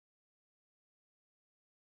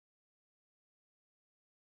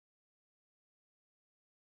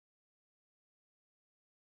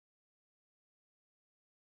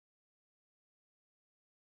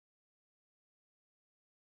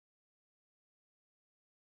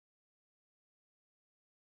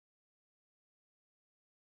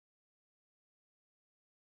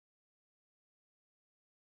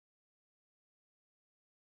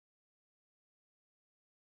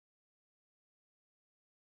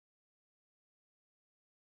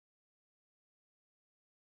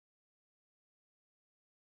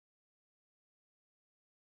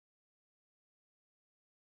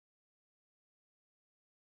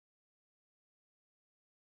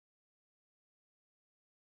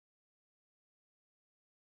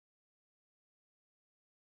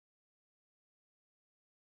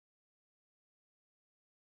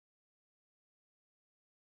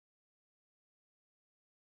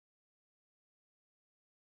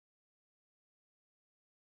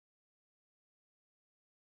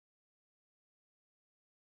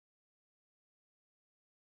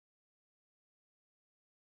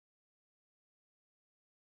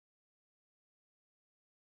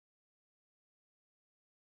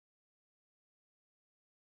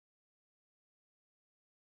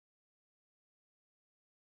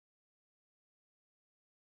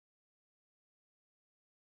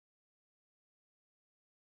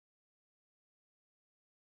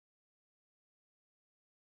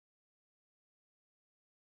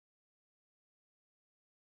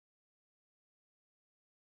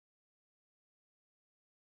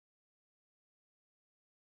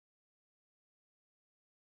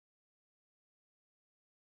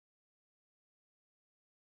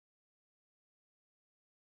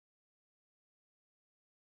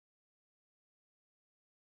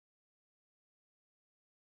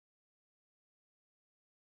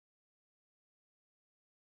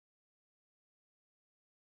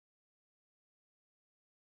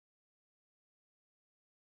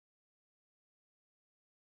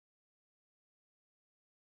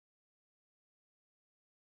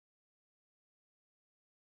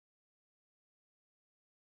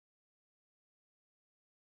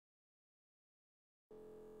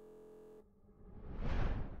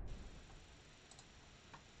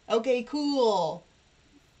Okay, cool.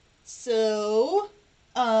 So,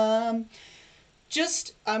 I'm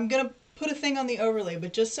gonna put a thing on the overlay,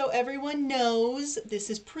 but just so everyone knows, this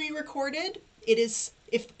is pre-recorded. It is,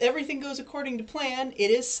 if everything goes according to plan,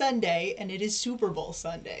 it is Sunday, and it is Super Bowl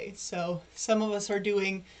Sunday. So some of us are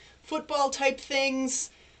doing football type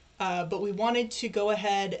things, but we wanted to go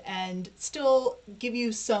ahead and still give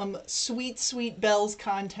you some sweet, sweet bells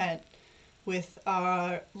content with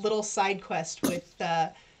our little side quest with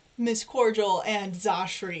Miss Cordial and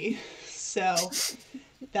Zashri. So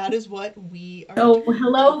that is what we are So, doing.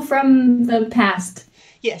 hello from the past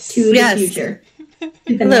Yes. to the future. To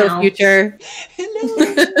the Hello, now. future.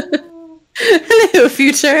 Hello. Hello,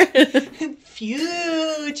 future.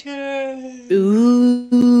 Future.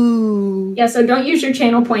 Ooh. Yeah, so don't use your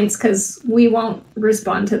channel points because we won't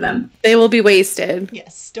respond to them. They will be wasted.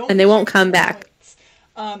 Yes, don't. And they won't come back.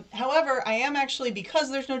 However, I am actually,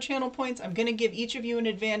 because there's no channel points, I'm going to give each of you an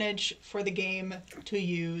advantage for the game to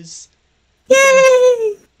use.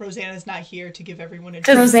 Yay! Rosanna's not here to give everyone a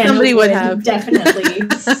Because Rosanna somebody would have. Definitely.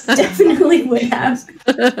 Definitely would have.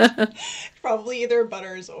 Probably either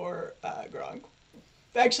Butters or Gronk.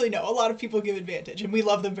 Actually, no, a lot of people give advantage, and we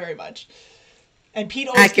love them very much. And Pete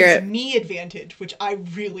always gives me advantage, which I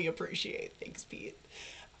really appreciate. Thanks, Pete.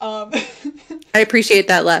 I appreciate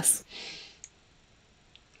that less.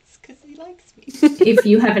 It's because he likes me. If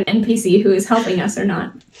you have an NPC who is helping us or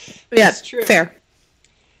not. Yeah, That's true. Fair.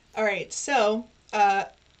 All right, so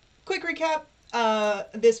quick recap.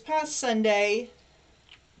 This past Sunday,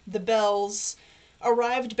 the Bells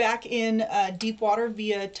arrived back in Deepwater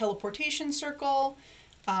via teleportation circle.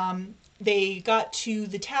 They got to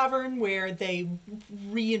the tavern where they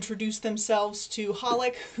reintroduced themselves to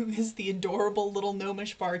Hollick, who is the adorable little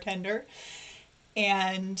gnomish bartender.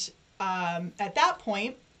 And at that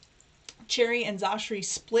point, Cherry and Zashri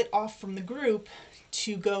split off from the group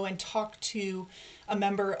to go and talk to a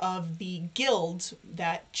member of the guild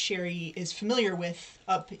that Cherry is familiar with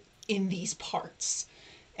up in these parts.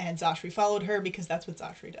 And Zashri followed her because that's what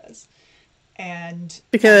Zashri does. And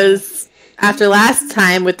because after last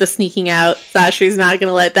time with the sneaking out, Zashri's not going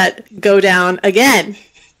to let that go down again.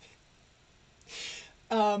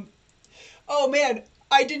 Oh man,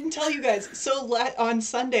 I didn't tell you guys. So on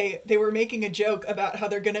Sunday, they were making a joke about how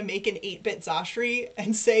they're going to make an 8-bit Zashri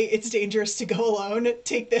and say it's dangerous to go alone.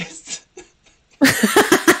 Take this.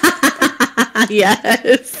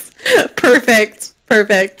 Yes. Perfect.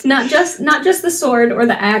 Not just the sword or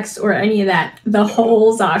the axe or any of that. The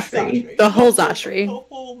whole Zashri. The whole Zashri. The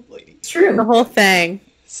whole lady. It's true. The whole thing.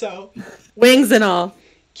 So wings and all.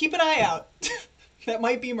 Keep an eye out. That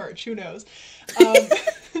might be merch. Who knows?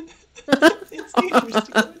 It's dangerous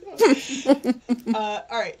to go alone.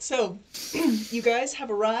 All right. So you guys have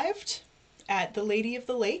arrived at the Lady of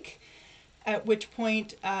the Lake. At which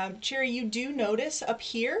point, Cherry, you do notice up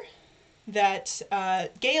here that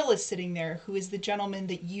Gale is sitting there, who is the gentleman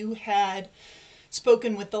that you had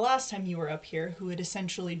spoken with the last time you were up here, who had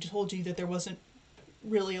essentially told you that there wasn't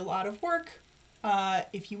really a lot of work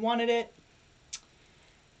if you wanted it.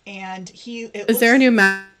 And is there a new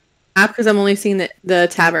map? Because I'm only seeing the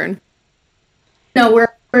tavern. No,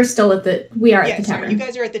 we're still at the at the tavern. Sorry, you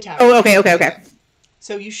guys are at the tavern. Oh, okay.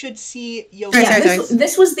 So you should see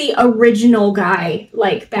this was the original guy,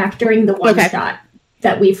 like back during the one shot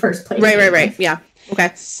that we first played. Right. Yeah.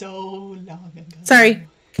 Okay. So long ago. Sorry.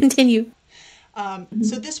 Continue.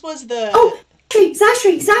 So this was the... Oh,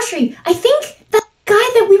 Zashri. I think that guy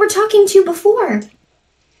that we were talking to before.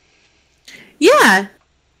 Yeah.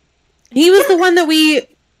 He was the one that we...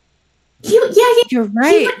 Yeah. You're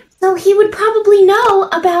right. So he would probably know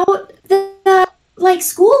about the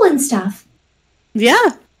school and stuff.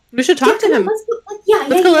 Yeah. We should talk to him. Let's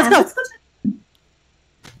go.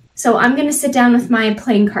 So I'm going to sit down with my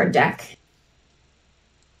playing card deck.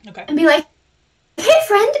 Okay. And be like, hey,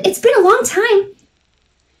 friend, it's been a long time.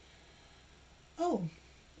 Oh,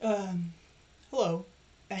 hello.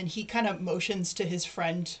 And he kind of motions to his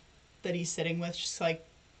friend that he's sitting with, just like...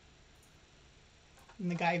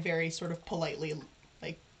 And the guy very sort of politely,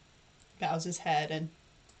 like, bows his head and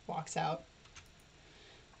walks out.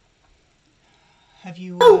 Have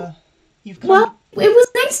you, you've come... Well, it was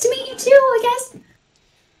nice to meet you too, I guess.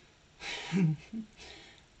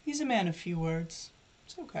 He's a man of few words.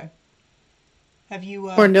 It's okay. Have you,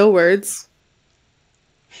 or no words.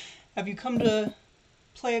 Have you come to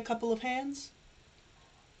play a couple of hands?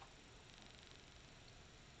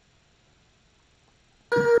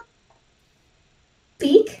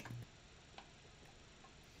 Speak.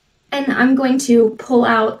 And I'm going to pull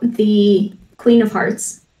out the Queen of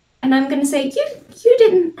Hearts. And I'm going to say, you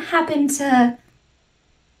didn't happen to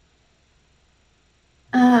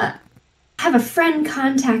have a friend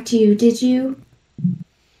contact you, did you?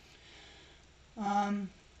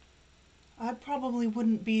 I probably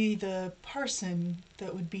wouldn't be the person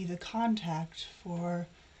that would be the contact for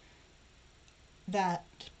that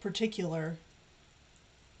particular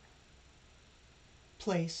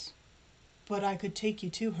place, but I could take you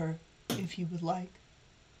to her if you would like.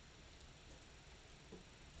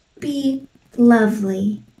 Be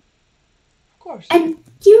lovely. Of course. And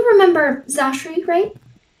you remember Zashri, right?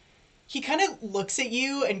 He kind of looks at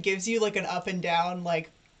you and gives you like an up and down, like,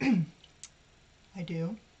 I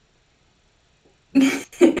do.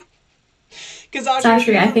 Because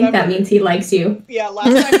Zashri, I think that means he likes you. Yeah,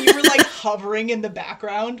 last time you were like hovering in the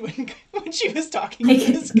background when she was talking like,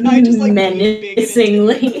 to this guy, just like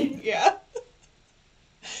menacingly. Yeah.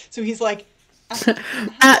 So he's like,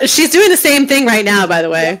 she's doing the same thing right now, by the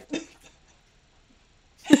way.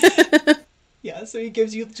 Yep. Yeah, so he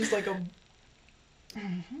gives you just like a.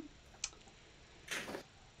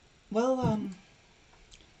 Well,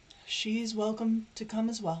 she's welcome to come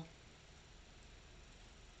as well.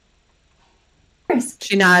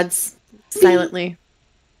 She nods silently.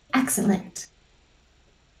 Excellent.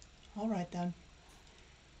 All right then.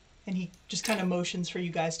 And he just kind of motions for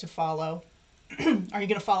you guys to follow. Are you going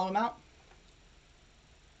to follow him out?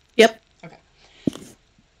 Yep. Okay.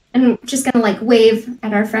 And I'm just gonna like wave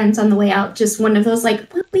at our friends on the way out. Just one of those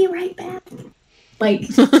like, we'll be right back. Like.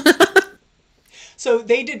 So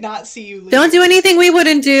they did not see you leave. Don't do anything we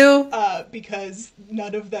wouldn't do. Because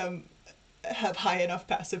none of them have high enough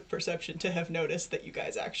passive perception to have noticed that you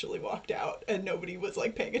guys actually walked out and nobody was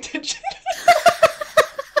like paying attention.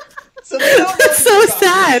 So they don't That's so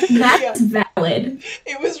sad. That's valid.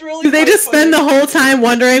 It was really. Did they just spend the whole time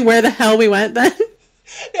wondering where the hell we went then?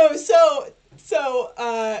 No, so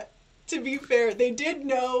to be fair, they did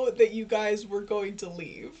know that you guys were going to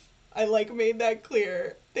leave. I like made that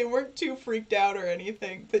clear. They weren't too freaked out or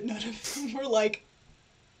anything, but none of them were like,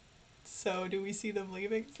 so do we see them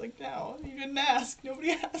leaving? It's like, no, you didn't ask.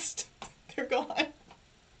 Nobody asked. They're gone.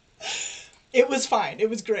 It was fine. It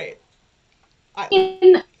was great.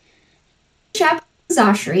 Chaperone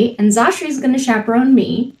Zashri, and Zashri's gonna chaperone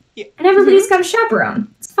me. Yeah. And everybody's got a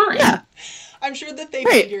chaperone. It's fine. Yeah. I'm sure that they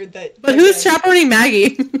figured that. But who's chaperoning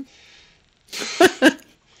Maggie?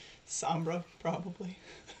 Sombra, probably.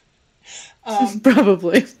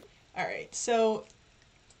 Probably. All right, so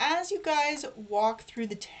as you guys walk through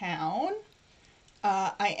the town,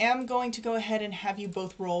 I am going to go ahead and have you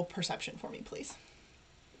both roll perception for me, please.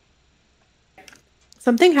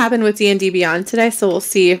 Something happened with D&D Beyond today, so we'll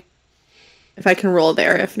see if I can roll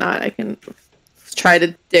there. If not, I can try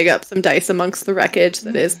to dig up some dice amongst the wreckage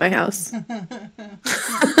that is my house.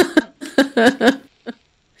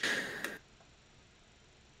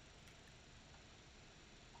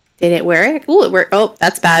 Did it work? Ooh, it worked. Oh,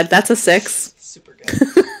 that's bad. That's a 6. Super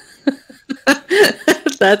good.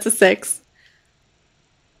 That's a 6.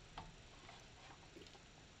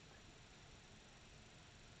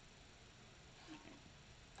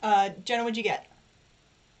 Jenna, what'd you get?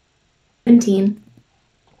 17.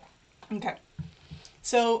 Okay.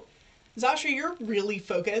 So, Zashri, you're really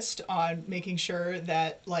focused on making sure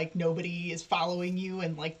that, like, nobody is following you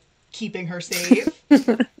and, like, keeping her safe.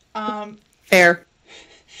 Fair.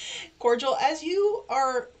 Cordial, as you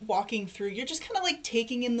are walking through, you're just kind of, like,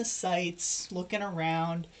 taking in the sights, looking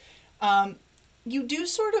around. You do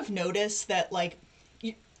sort of notice that, like,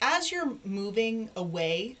 as you're moving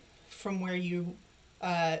away from where you're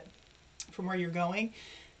going,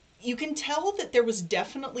 you can tell that there was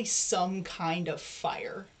definitely some kind of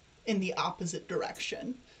fire in the opposite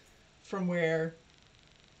direction from where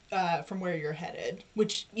you're headed,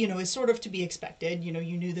 which, you know, is sort of to be expected. You know,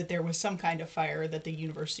 you knew that there was some kind of fire, that the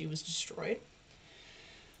university was destroyed.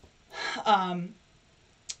 And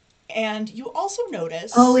you also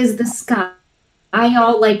notice... Oh, is the sky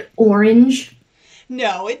all, like, orange?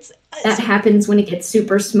 No, it's... That happens when it gets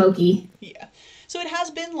super smoky. Yeah. So it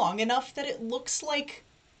has been long enough that it looks like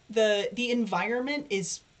the environment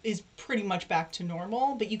is pretty much back to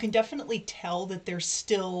normal, but you can definitely tell that there's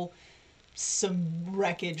still some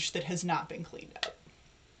wreckage that has not been cleaned up.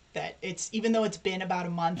 That it's, even though it's been about a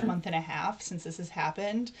month and a half since this has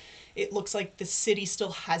happened, it looks like the city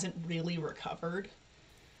still hasn't really recovered.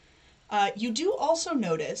 You do also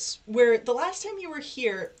notice where the last time you were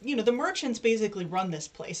here, you know, the merchants basically run this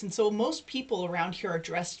place, and so most people around here are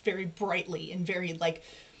dressed very brightly in very, like,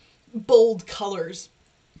 bold colors.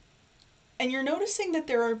 And you're noticing that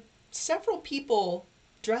there are several people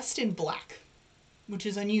dressed in black, which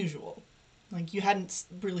is unusual. Like, you hadn't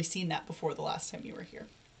really seen that before the last time you were here.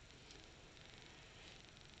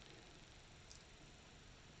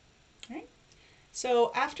 All right.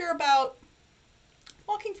 So after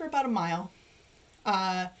walking for about a mile,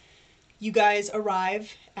 you guys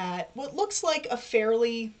arrive at what looks like a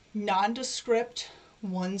fairly nondescript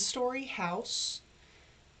one-story house.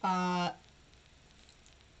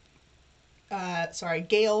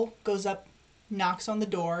 Gail goes up, knocks on the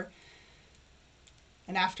door,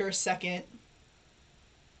 and after a second,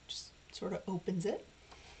 just sort of opens it.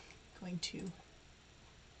 Going to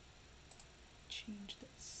change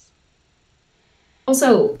this.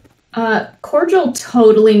 Also, Cordial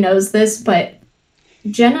totally knows this, but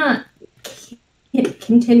Jenna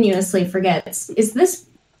continuously forgets. Is this...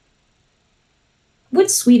 What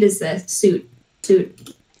suite is this? Suit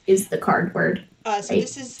is the card word. So right?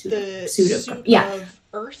 this is the suit of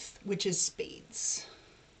Earth, which is spades.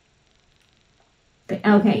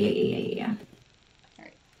 Okay, yeah. All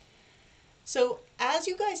right. So as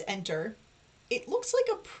you guys enter, it looks like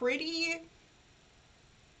a pretty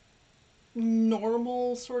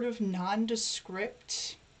normal, sort of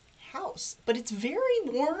nondescript house, but it's very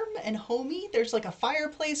warm and homey. There's like a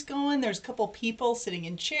fireplace going. There's a couple people sitting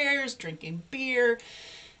in chairs, drinking beer.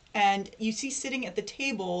 And you see sitting at the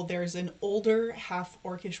table, there's an older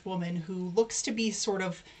half-orcish woman who looks to be sort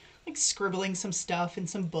of like scribbling some stuff in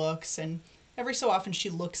some books. And every so often she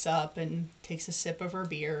looks up and takes a sip of her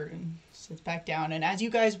beer and sits back down. And as you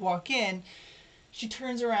guys walk in, she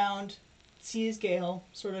turns around, sees Gail,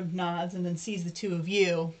 sort of nods, and then sees the two of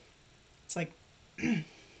you. It's like, can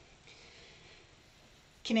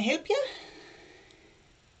I help you?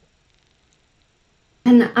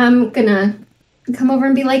 And I'm gonna come over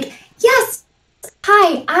and be like, yes,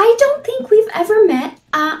 hi, I don't think we've ever met.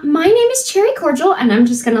 My name is Cherry Cordial, and I'm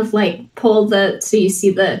just gonna like pull so you see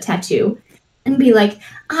the tattoo and be like,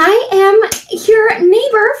 I am your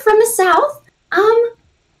neighbor from the south. And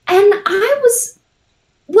I was,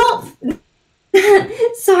 well,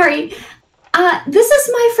 sorry. This is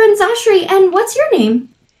my friend Zashri, and what's your name?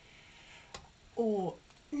 Oh,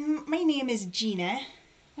 my name is Gina.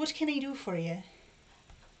 What can I do for you?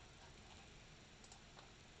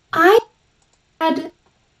 I had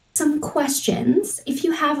some questions, if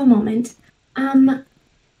you have a moment.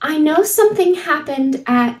 I know something happened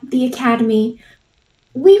at the academy.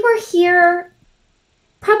 We were here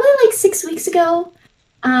probably like 6 weeks ago,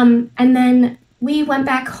 and then we went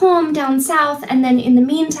back home down south, and then in the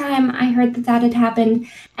meantime, I heard that had happened,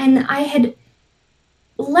 and I had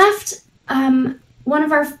left, one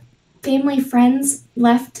of our family friends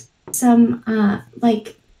left some,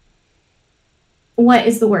 what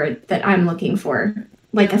is the word that I'm looking for?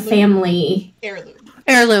 Like Heirloom. a family...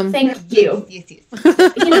 Heirloom. Thank you. Yes.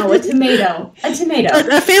 You know, a tomato. A tomato.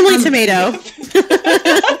 A family tomato.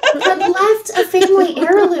 Had left a family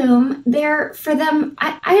heirloom there for them.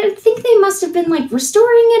 I think they must have been like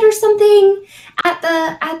restoring it or something at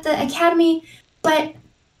the academy. But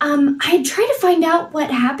I tried to find out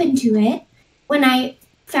what happened to it when I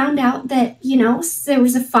found out that, you know, there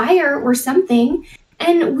was a fire or something.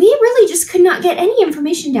 And we really just could not get any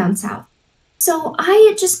information down south. So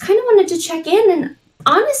I just kind of wanted to check in and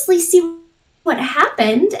honestly see what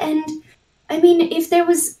happened. And I mean, if there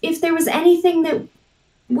was anything that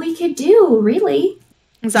we could do, really.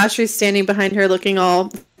 Zashri's standing behind her looking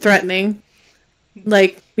all threatening.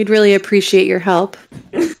 Like, we'd really appreciate your help.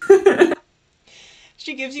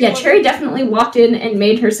 She gives you. Yeah, Cherry definitely walked in and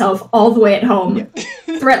made herself all the way at home. Yeah.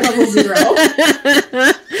 Threat level 0.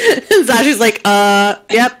 Zashri's like,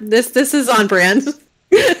 yep, this is on brand.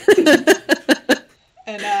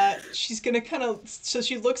 And she's gonna kind of, so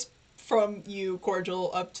she looks from you, Cordial,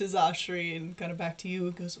 up to Zashri and kind of back to you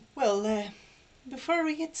and goes, well, before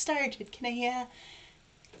we get started, can I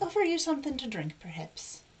offer you something to drink,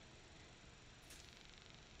 perhaps?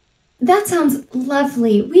 That sounds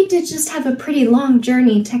lovely. We did just have a pretty long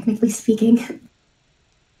journey, technically speaking.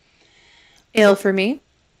 Ale for me.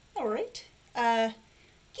 All right.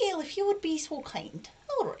 Gail, if you would be so kind.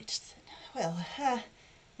 All right. Well,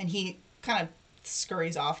 and he kind of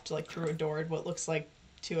scurries off to like through a door at what looks like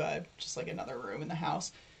to just like another room in the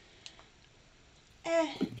house.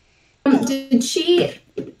 Did she...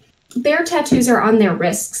 Their tattoos are on their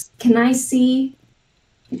wrists. Can I see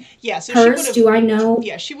Yeah, so hers? Do I know?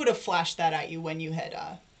 Yeah, she would have flashed that at you when you had,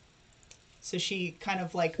 so she kind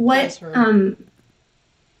of like What, her...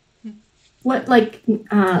 what, like,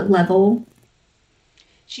 level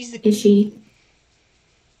She's the queen. is she?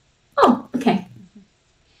 Oh, okay.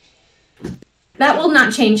 That will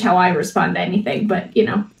not change how I respond to anything, but, you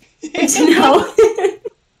know, good to know.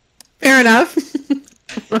 Fair enough.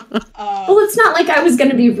 Well, it's not like I was going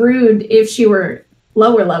to be rude if she were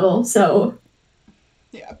lower level, so...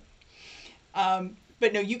 Yeah.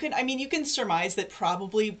 But no, you can, I mean, you can surmise that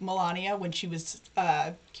probably Melania, when she was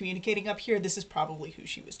communicating up here, this is probably who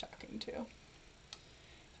she was talking to.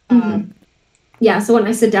 Yeah, so when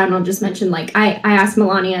I sit down, I'll just mention, like, I asked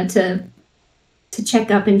Melania to check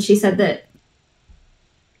up, and she said that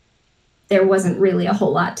there wasn't really a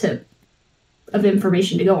whole lot of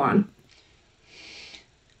information to go on.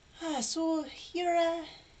 So you're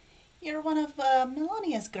one of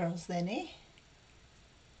Melania's girls then, eh?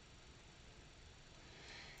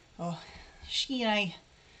 Oh, she and I,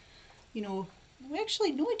 you know, we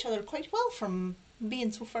actually know each other quite well from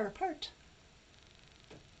being so far apart.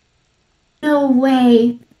 No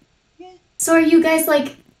way. Yeah. So are you guys,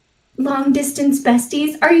 like, long-distance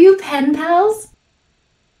besties? Are you pen pals?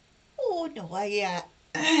 Oh, no, I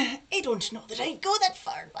don't know that I'd go that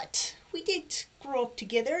far, but we did grow up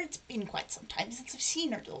together. It's been quite some time since I've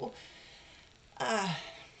seen her, though.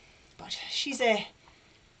 But she's a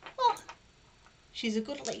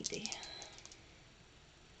good lady.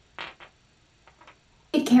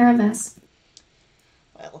 Take care of us.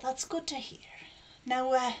 Well, that's good to hear. Now,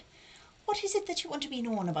 what is it that you want to be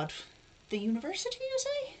known about? The university, you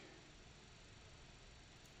say?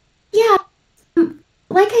 Yeah,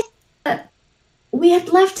 like I said, we had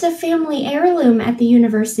left the family heirloom at the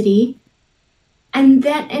university, and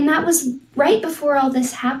that was right before all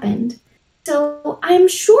this happened. So I'm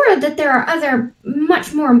sure that there are other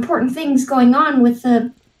much more important things going on with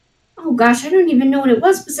the... Oh gosh, I don't even know what it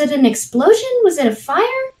was. Was it an explosion? Was it a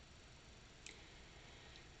fire?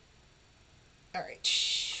 All right.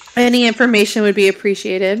 Any information would be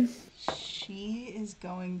appreciated. She is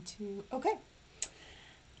going to... Okay.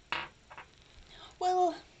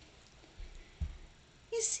 Well,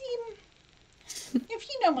 you seem... If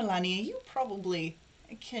you know Melania, you probably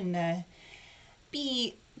can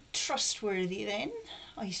be trustworthy then,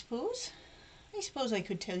 I suppose. I suppose I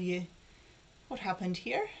could tell you what happened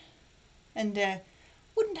here. And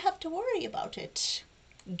wouldn't have to worry about it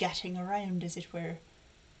getting around, as it were.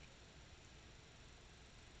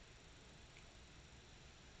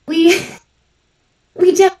 We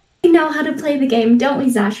definitely know how to play the game, don't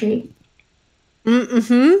we, Zashri?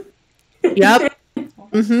 Mm-hmm. Yep.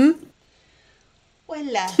 Mm-hmm. Well,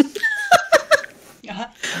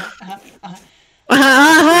 Yep.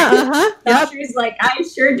 Zashri's like, I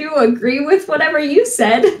sure do agree with whatever you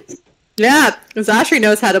said. Yeah, Zashri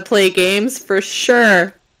knows how to play games for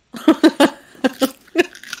sure.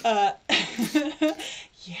 yeah.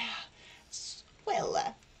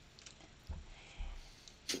 Well,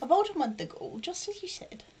 about a month ago, just as you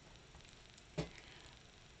said,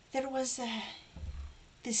 there was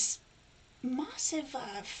this massive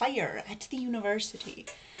fire at the university,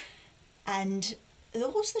 and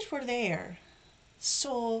those that were there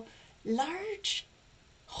saw large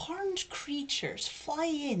horned creatures fly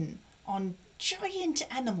in on giant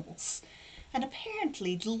animals and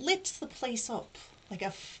apparently lit the place up like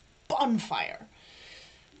a bonfire.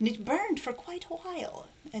 And it burned for quite a while.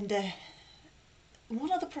 And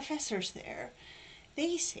one of the professors there,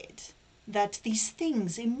 they said that these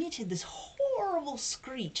things emitted this horrible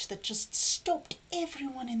screech that just stopped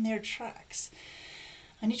everyone in their tracks.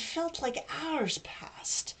 And it felt like hours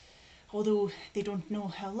passed, although they don't know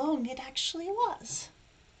how long it actually was.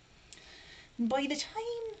 And by the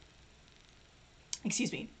time they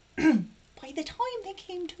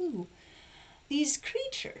came to, these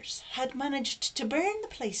creatures had managed to burn the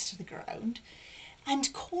place to the ground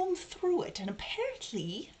and comb through it, and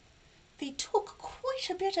apparently they took quite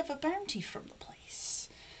a bit of a bounty from the place,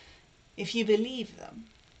 if you believe them.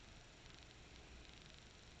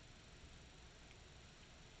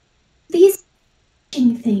 These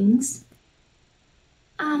things.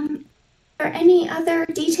 Are any other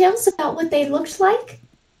details about what they looked like?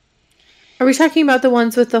 Are we talking about the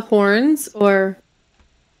ones with the horns or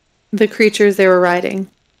the creatures they were riding?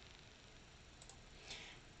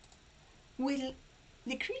 Well,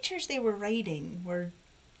 the creatures they were riding were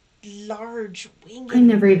large winged... I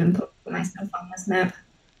never even put myself on this map.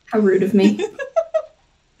 How rude of me.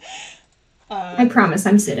 I promise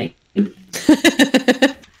I'm sitting.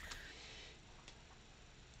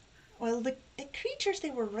 Well, the creatures they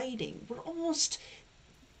were riding were almost...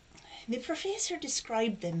 The professor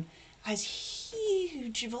described them as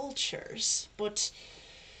huge vultures, but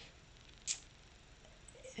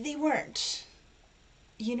they weren't.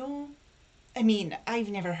 You know? I mean, I've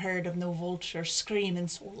never heard of no vulture screaming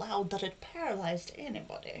so loud that it paralyzed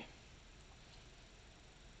anybody.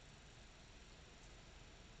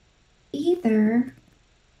 Either.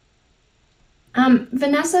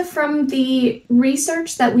 Vanessa, from the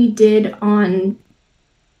research that we did on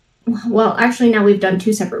well, actually now we've done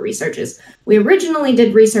 2 separate researches. We originally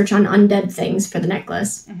did research on undead things for the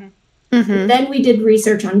necklace. Mm-hmm. Then we did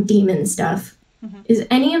research on demon stuff. Is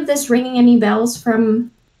any of this ringing any bells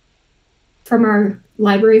from our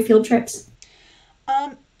library field trips?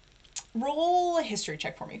 Roll a history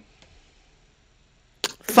check for me.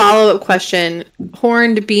 Follow-up question.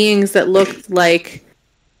 Horned beings that looked like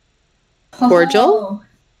cordial?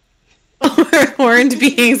 Oh. Or horned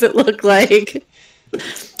beings that look like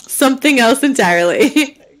something else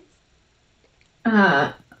entirely?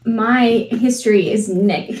 My history is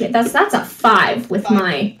negative. That's a 5 with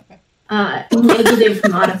 5. my negative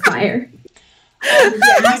modifier.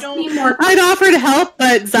 I'd offer to help,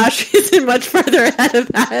 but Zashri isn't much further ahead of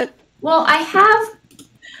that. Well, I have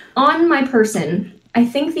on my person, I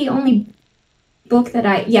think the only book that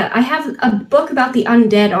I have a book about the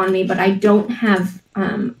undead on me, but I don't have,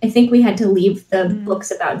 I think we had to leave the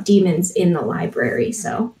books about demons in the library,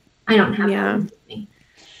 so I don't have that with me.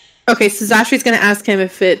 Okay, so Zashri's going to ask him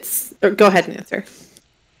if it's, or go ahead and answer.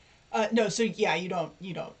 No, so yeah, you don't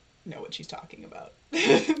know what she's talking about.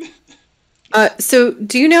 So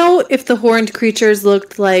do you know if the horned creatures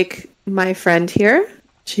looked like my friend here?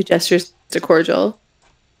 She gestures to Cordial.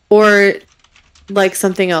 Or like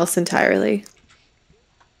something else entirely?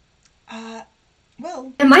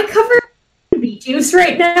 Well... Am I covered in beet juice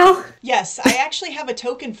right now? Yes, I actually have a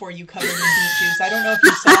token for you covered in beet juice. I don't know if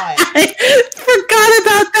you saw it. I forgot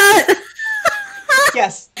about that!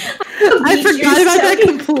 Yes. I forgot about that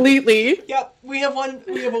completely. Yep, we have a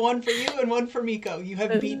one for you and one for Miko. You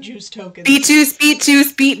have beet juice tokens. Beet juice, beet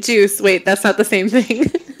juice, beet juice. Wait, that's not the same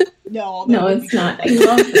thing. No, it's not. I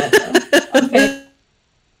love that though. Okay.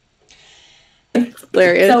 It's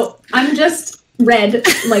hilarious. So I'm just red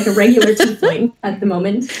like a regular tiefling at the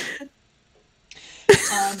moment.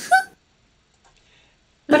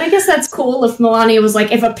 But I guess that's cool if Melania was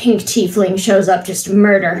like, if a pink tiefling shows up, just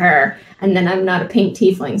murder her. And then I'm not a pink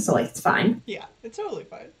tiefling, so like, it's fine. Yeah, it's totally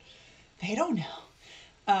fine. They don't know.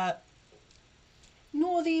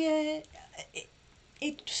 No,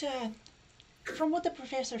 from what the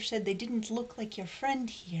professor said, they didn't look like your friend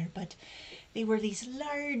here, but they were these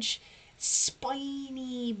large,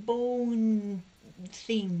 spiny bone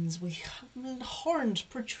things with horns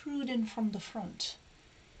protruding from the front.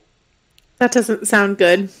 That doesn't sound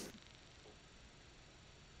good.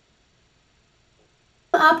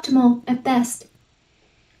 Optimal at best.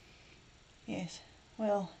 Yes,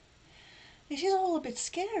 well, it is all a bit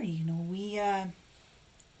scary, you know.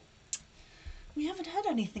 We haven't had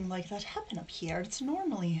anything like that happen up here. It's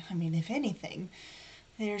normally, I mean, if anything,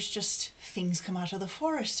 there's just things come out of the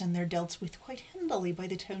forest and they're dealt with quite handily by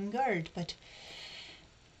the town guard, but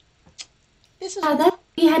this is... that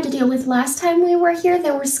we had to deal with last time we were here.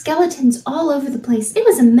 There were skeletons all over the place. It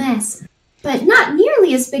was a mess, but not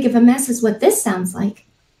nearly as big of a mess as what this sounds like.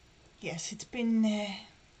 Yes, it's been,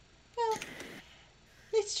 well,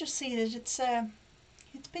 let's just say that it's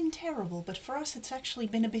been terrible, but for us it's actually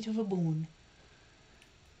been a bit of a boon.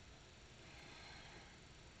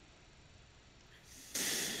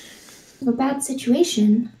 A bad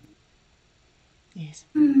situation. Yes.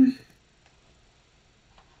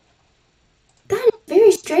 That is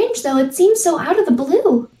very strange, though. It seems so out of the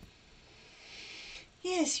blue.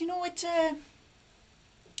 Yes, you know, it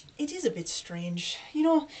is a bit strange. You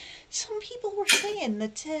know, some people were saying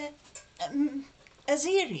that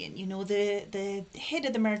Azarian, you know, the head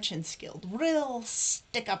of the Merchants Guild, real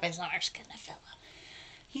stick-up-his-arse kind of fella.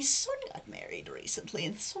 His son got married recently,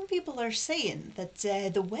 and some people are saying that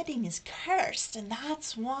the wedding is cursed, and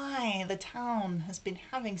that's why the town has been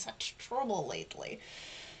having such trouble lately.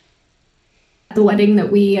 The wedding that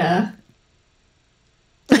we, That's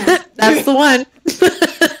the one.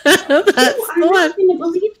 I'm not going to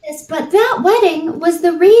believe this, but that wedding was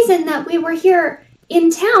the reason that we were here in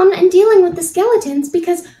town and dealing with the skeletons,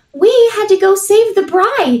 because we had to go save the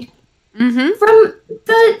bride from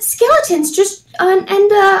the skeletons.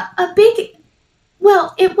 And a big,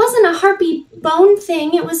 well, it wasn't a harpy bone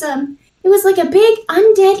thing. It was like a big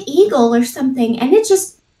undead eagle or something, and it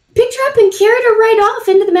just picked her up and carried her right off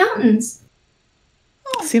into the mountains.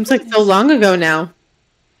 Oh, seems like so long ago now.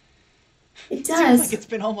 It does. Seems like it's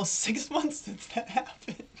been almost 6 months since that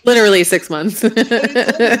happened. Literally 6 months. It's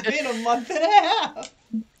only been a month and a half.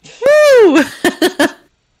 Woo!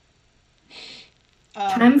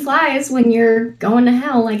 Time flies when you're going to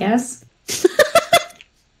hell, I guess.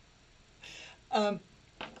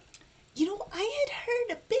 You know, I had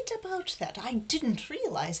heard a bit about that. I didn't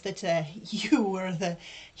realize that you were the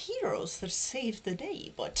heroes that saved the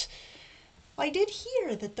day, but I did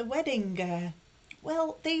hear that the wedding,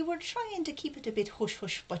 well, they were trying to keep it a bit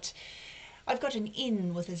hush-hush, but I've got an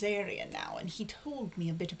in with Azarian now, and he told me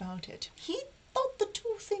a bit about it. He thought the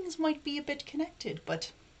two things might be a bit connected,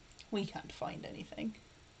 but we can't find anything.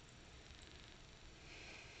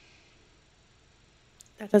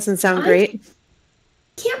 That doesn't sound great.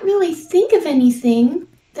 Can't really think of anything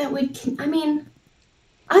that would, I mean,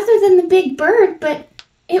 other than the big bird, but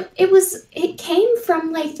it came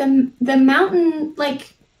from like the mountain,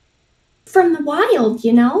 like from the wild,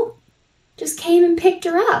 you know? Just came and picked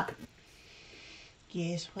her up.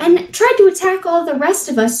 Yes. Well, And tried to attack all the rest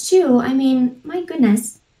of us too. I mean, my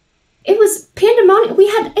goodness. It was pandemonium.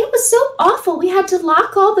 It was so awful. We had to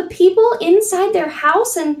lock all the people inside their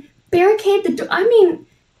house and barricade the door. I mean,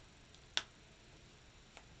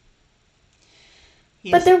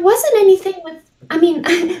 yes. but there wasn't anything with, I mean,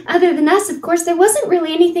 other than us, of course, there wasn't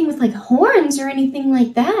really anything with like horns or anything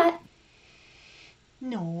like that.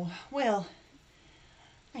 No. Well,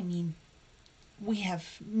 I mean, we have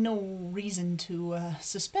no reason to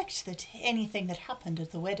suspect that anything that happened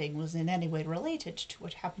at the wedding was in any way related to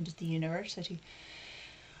what happened at the university.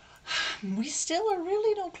 We still are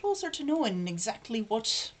really no closer to knowing exactly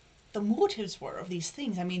what the motives were of these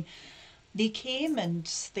things. I mean, they came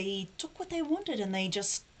and they took what they wanted and they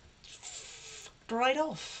just right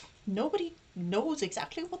off. Nobody knows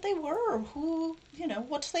exactly what they were or who,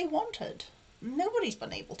 what they wanted. Nobody's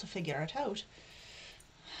been able to figure it out.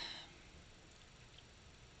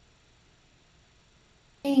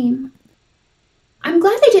 Shame. I'm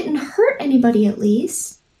glad they didn't hurt anybody at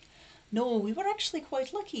least. No, we were actually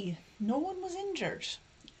quite lucky. No one was injured.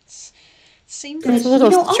 It seemed It's a that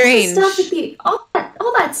little all strange. the stuff,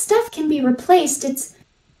 all that stuff can be replaced. It's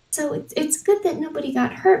good that nobody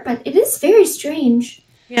got hurt, but it is very strange.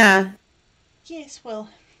 Yeah. yes, well,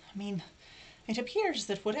 I mean, it appears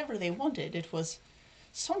that whatever they wanted, it was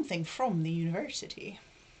something from the university.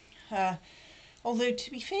 Although,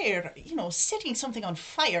 to be fair, setting something on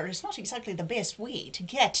fire is not exactly the best way to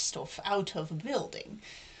get stuff out of a building.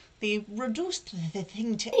 They reduced the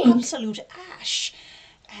thing to absolute ash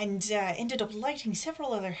and ended up lighting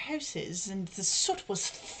several other houses, and the soot was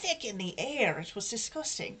thick in the air. It was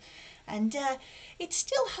disgusting. And it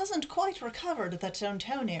still hasn't quite recovered that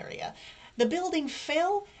downtown area. The building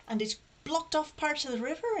fell and it blocked off parts of the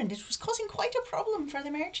river, and it was causing quite a problem for the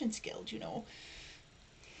Merchants Guild,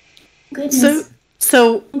 Goodness.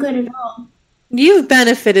 So Not good at all. you've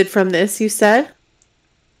benefited from this, you said?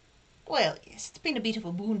 Well, yes, it's been a bit of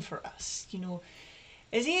a boon for us,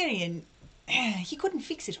 Azarian, he couldn't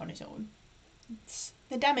fix it on his own.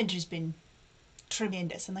 The damage has been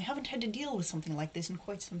tremendous, and I haven't had to deal with something like this in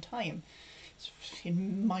quite some time.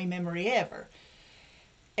 In my memory ever.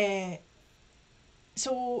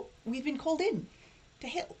 So we've been called in to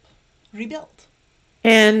help rebuild.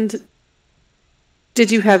 And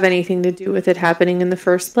did you have anything to do with it happening in the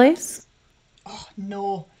first place? Oh,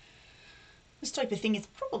 no. This type of thing is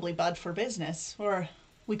probably bad for business, or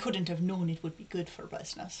we couldn't have known it would be good for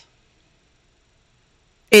business.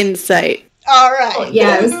 Insight. All right. Oh,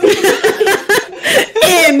 yeah.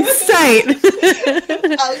 Insight.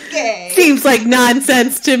 Okay. Seems like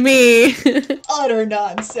nonsense to me. Utter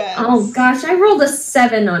nonsense. Oh gosh, I rolled a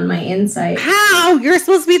 7 on my insight. How? You're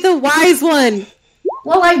supposed to be the wise one.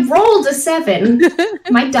 Well, I rolled a 7.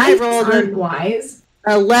 My dice rolled aren't a- wise.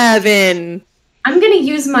 11. I'm gonna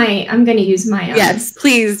use my. Yes,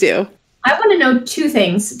 please do. I want to know 2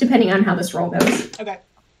 things depending on how this roll goes. Okay.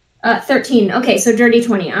 13. Okay, so dirty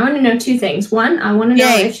 20. I want to know 2 things. 1, I want to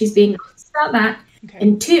know Yay. if she's being honest about that. Okay.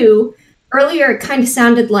 And 2, earlier it kind of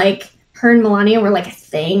sounded like her and Melania were like a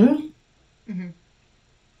thing. Mm-hmm.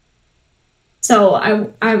 So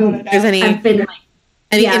There's I've been like,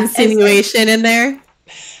 any yeah, insinuation in there?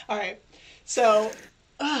 All right. So,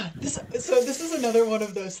 this is another one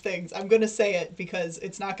of those things. I'm going to say it because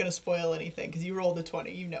it's not going to spoil anything, because you rolled a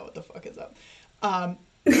 20. You know what the fuck is up.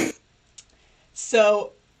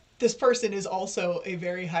 So, this person is also a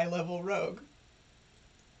very high-level rogue.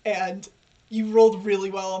 And you rolled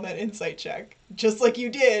really well on that insight check, just like you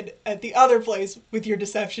did at the other place with your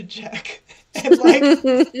deception check. And,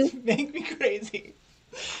 make me crazy.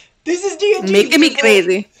 This is D&D. Making me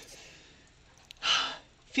crazy.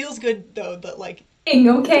 Feels good, though, that,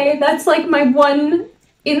 okay, that's like my one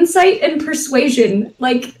insight and persuasion.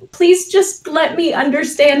 Like, please just let me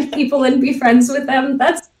understand people and be friends with them.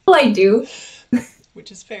 That's all I do.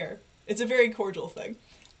 which is fair. It's a very cordial thing.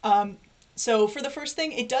 So for the first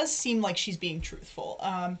thing, it does seem like she's being truthful.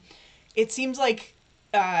 It seems like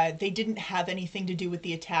they didn't have anything to do with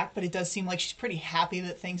the attack, but it does seem like she's pretty happy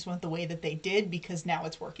that things went the way that they did, because now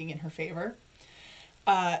it's working in her favor.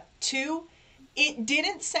 2, it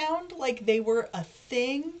didn't sound like they were a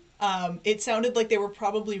thing. It sounded like they were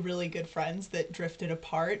probably really good friends that drifted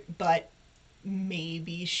apart, but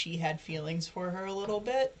maybe she had feelings for her a little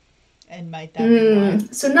bit, and might that be why?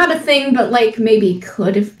 So not a thing, but like maybe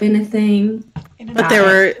could have been a thing. But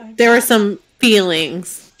there were some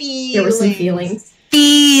feelings. There were some feelings.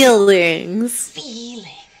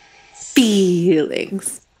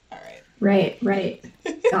 Feelings. All right. Right.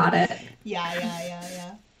 Got it.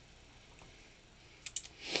 Yeah.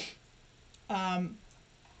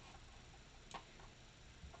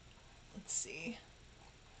 Let's see.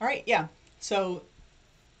 All right, yeah. So,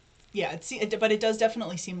 yeah, but it does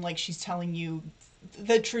definitely seem like she's telling you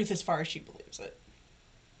the truth as far as she believes it.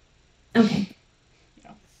 Okay. You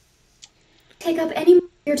know. Take up any more of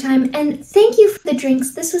your time, and thank you for the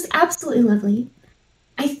drinks. This was absolutely lovely.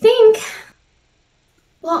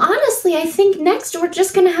 Honestly, I think next we're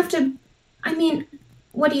just gonna have to,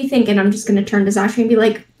 what do you think? And I'm just gonna turn to Zashri and be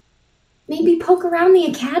like, maybe poke around the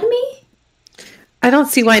academy? I don't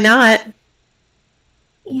see why not.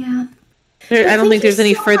 Yeah. I don't think there's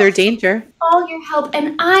any further danger. All your help,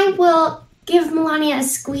 and I will give Melania a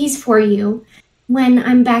squeeze for you when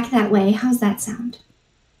I'm back that way. How's that sound?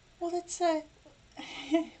 Well, that's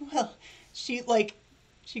well, she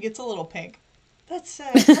gets a little pink. That's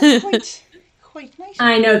quite nice.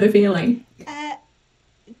 I know the feeling.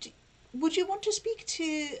 Would you want to speak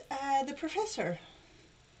to the professor?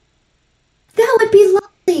 That would be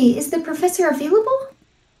lovely. Is the professor available?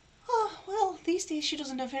 Oh, well, these days she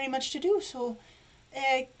doesn't have very much to do, so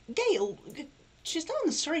Gail, she's down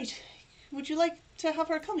the street. Would you like to have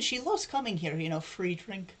her come? She loves coming here, free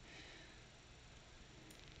drink.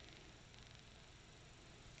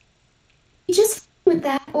 Just with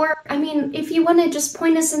that, or if you want to just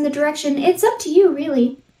point us in the direction, it's up to you,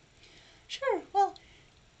 really. Sure. Well,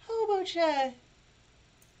 how about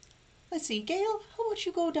let's see, Gail, how about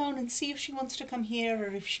you go down and see if she wants to come here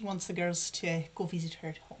or if she wants the girls to go visit her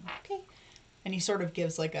at home, okay? And he sort of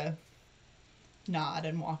gives like a nod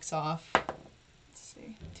and walks off. Let's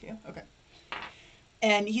see, two, okay.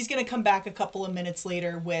 And he's gonna come back a couple of minutes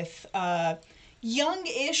later with a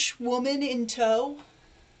young-ish woman in tow.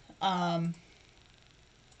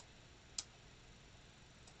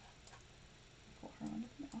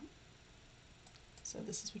 So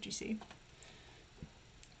this is what you see.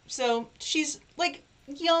 So she's like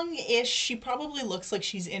young-ish. She probably looks like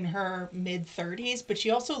she's in her mid-30s, but she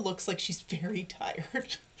also looks like she's very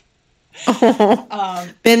tired.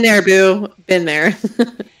 Been there, boo. Been there.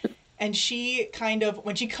 And she kind of,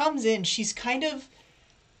 when she comes in, she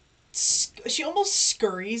almost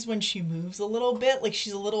scurries when she moves a little bit. Like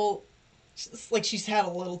she's she's had a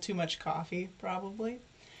little too much coffee, probably.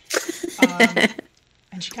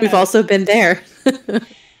 And We've also been there.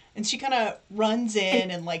 And she kind of runs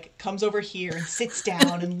in and like comes over here and sits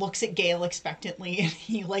down and looks at Gale expectantly, and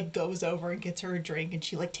he like goes over and gets her a drink, and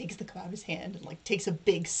she like takes the cup out of his hand and like takes a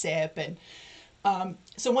big sip. And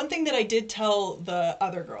so one thing that I did tell the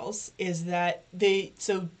other girls is that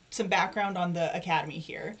some background on the academy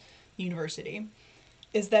here, university,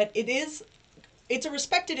 is that it's a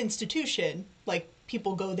respected institution. Like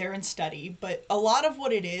people go there and study, but a lot of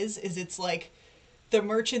what it is it's like the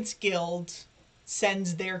Merchants Guild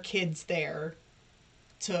sends their kids there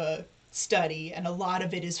to study, and a lot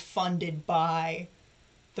of it is funded by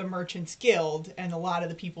the Merchants Guild, and a lot of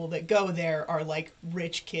the people that go there are like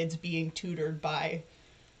rich kids being tutored by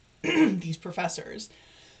these professors.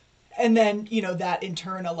 And then, that in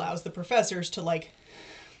turn allows the professors to like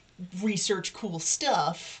research cool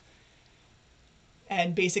stuff.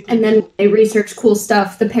 And basically, and then they research cool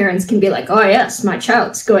stuff. The parents can be like, "Oh yes, my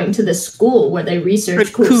child's going to this school where they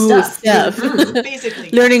research cool stuff." Basically,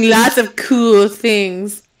 learning lots of cool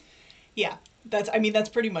things. Yeah, that's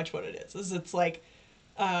pretty much what it is. It's like,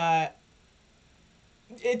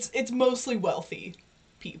 it's mostly wealthy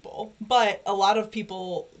people, but a lot of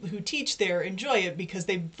people who teach there enjoy it because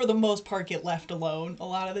they, for the most part, get left alone a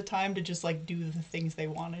lot of the time to just like do the things they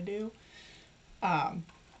want to do.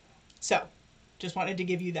 So. Just wanted to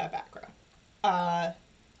give you that background.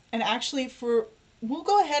 And actually, we'll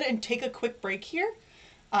go ahead and take a quick break here.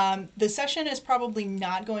 The session is probably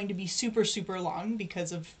not going to be super, super long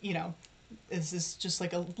because of, this is just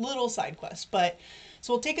like a little side quest. But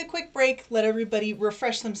so we'll take a quick break, let everybody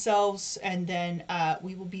refresh themselves, and then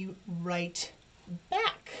we will be right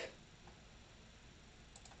back.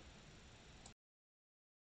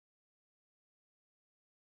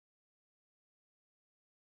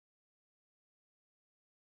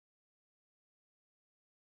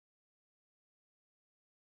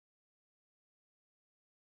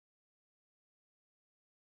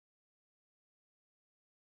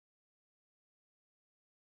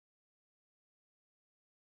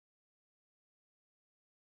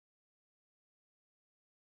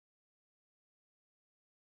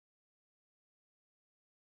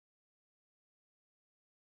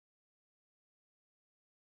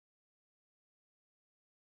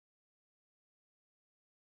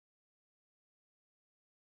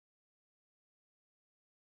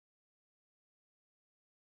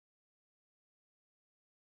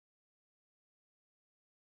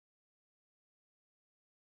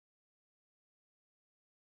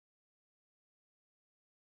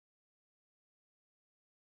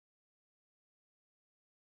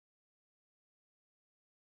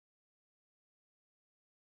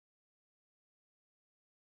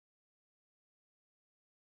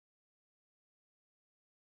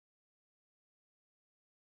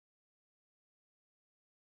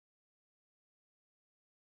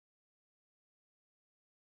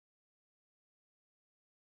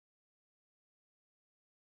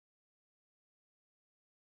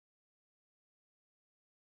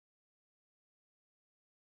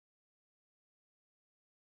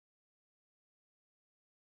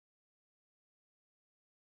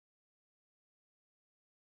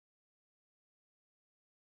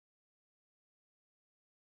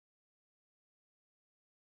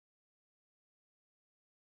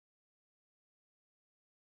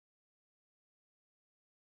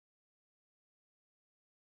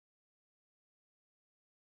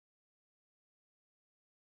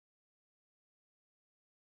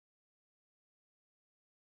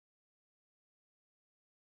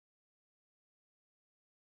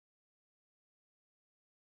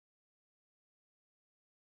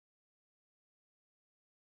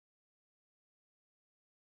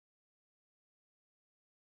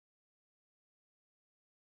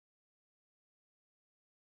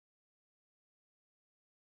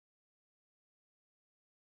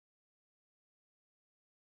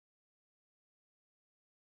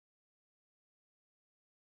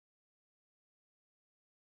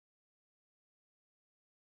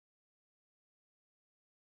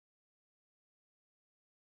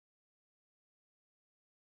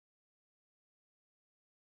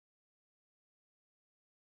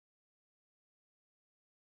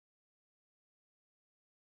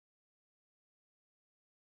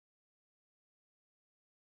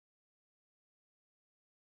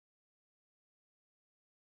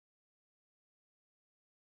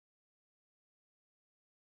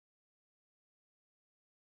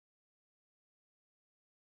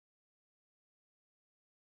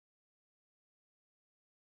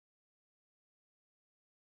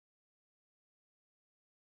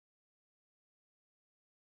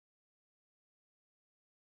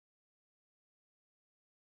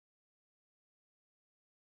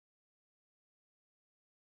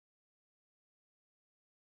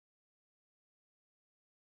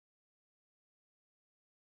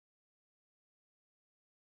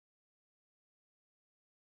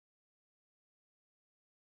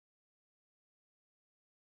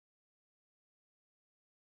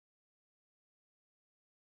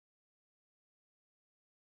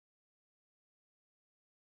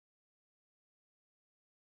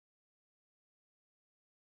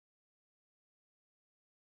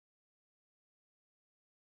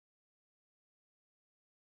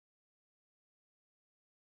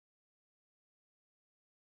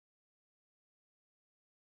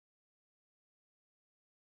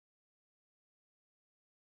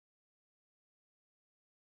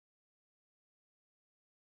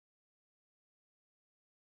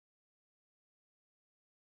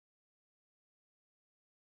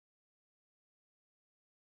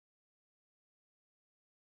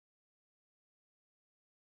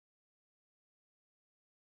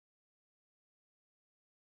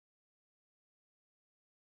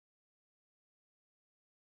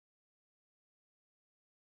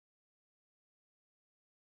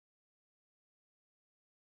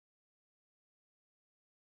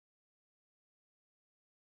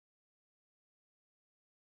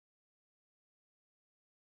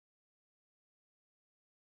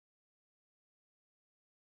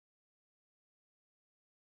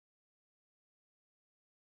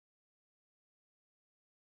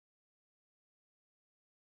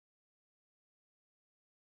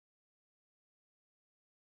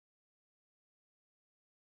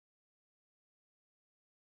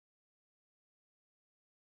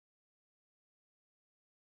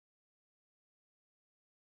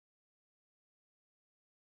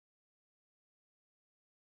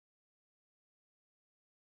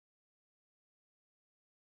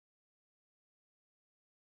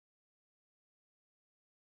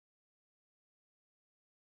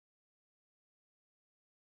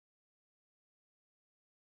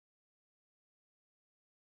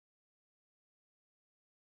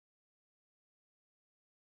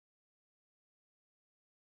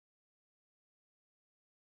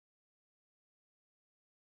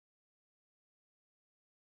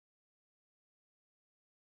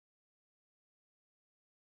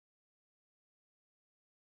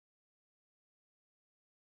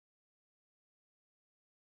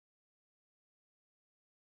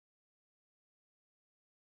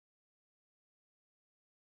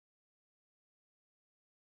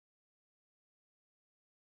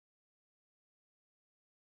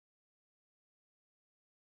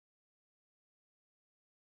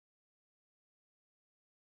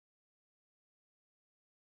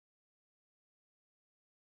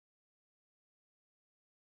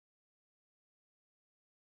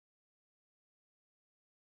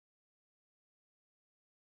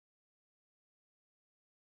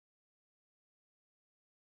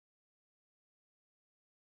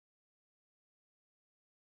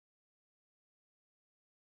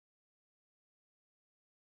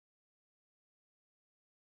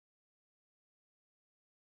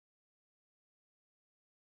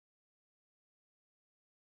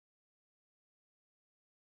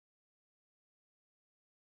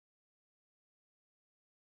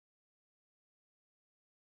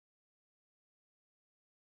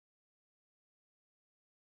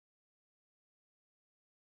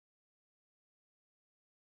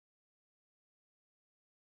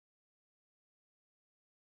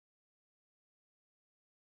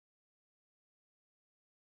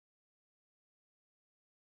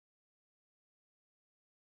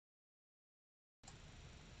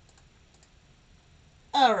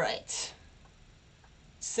 All right.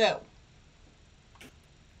 So.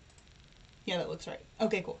 Yeah, that looks right.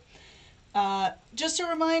 Okay, cool. Just a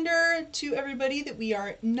reminder to everybody that we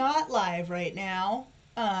are not live right now.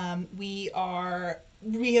 We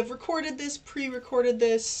have recorded this, pre-recorded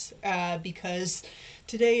this, because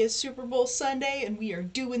today is Super Bowl Sunday and we are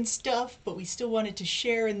doing stuff, but we still wanted to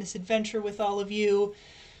share in this adventure with all of you.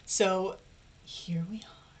 So here we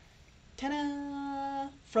are. Ta-da!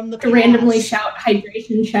 From the past. Randomly shout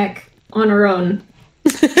hydration check on our own.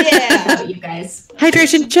 Yeah! You guys.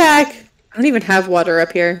 Hydration check! I don't even have water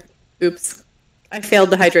up here. Oops. I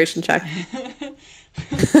failed the hydration check.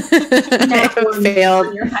 That I one failed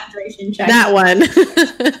on your hydration check. that one.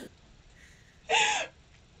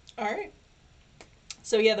 All right.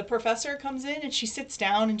 So yeah, the professor comes in and she sits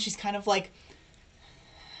down and she's kind of like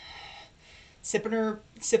sipping her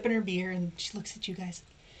beer, and she looks at you guys.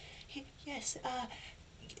 Yes,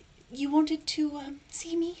 you wanted to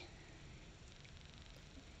see me?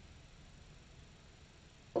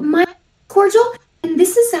 My Cordial, and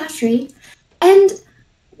this is Zashri, and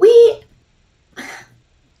we...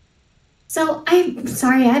 So, I'm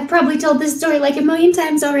sorry, I've probably told this story like a million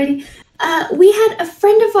times already. We had a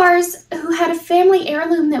friend of ours who had a family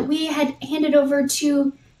heirloom that we had handed over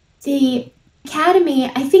to the academy.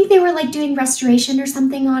 I think they were like doing restoration or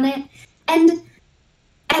something on it.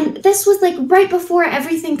 And this was like right before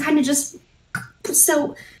everything kind of just...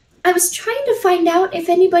 So I was trying to find out if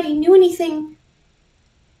anybody knew anything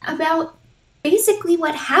about basically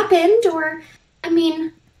what happened, or, I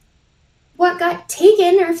mean, what got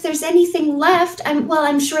taken, or if there's anything left.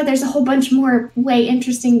 I'm sure there's a whole bunch more way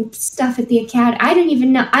interesting stuff at the academy. I don't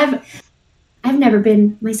even know. I've never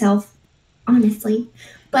been myself, honestly.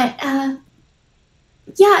 But,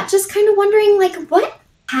 yeah, just kind of wondering, like, what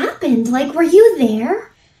happened? Like, were you there?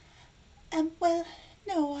 Well,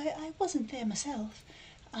 no, I wasn't there myself.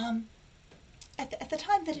 At the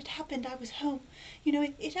time that it happened, I was home. You know,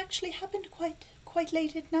 it actually happened quite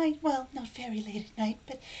late at night. Well, not very late at night,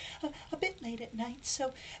 but a bit late at night,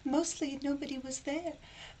 so mostly nobody was there.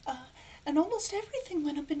 And almost everything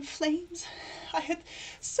went up in flames. I had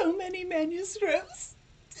so many manuscripts.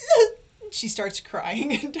 She starts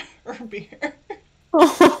crying into her beer.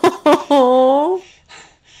 Oh.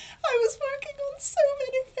 I was working on so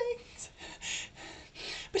many things.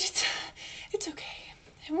 But it's okay.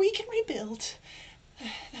 We can rebuild.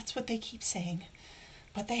 That's what they keep saying.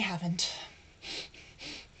 But they haven't.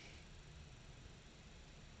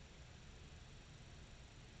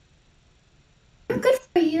 Good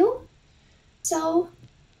for you. So,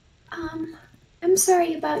 I'm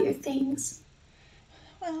sorry about your things.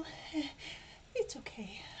 Well, it's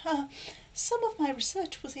okay. Some of my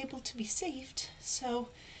research was able to be saved, so...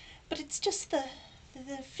 But it's just the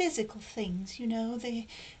physical things, you know,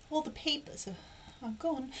 all the papers are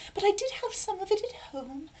gone. But I did have some of it at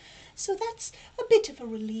home, so that's a bit of a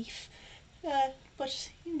relief. But,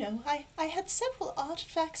 you know, I had several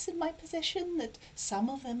artifacts in my possession that some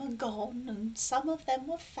of them are gone and some of them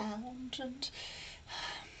were found, and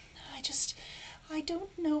I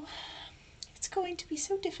don't know. It's going to be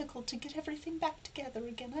so difficult to get everything back together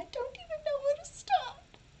again. I don't even know where to start.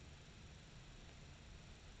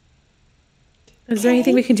 Is there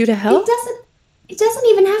anything we can do to help? It doesn't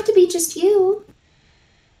even have to be just you.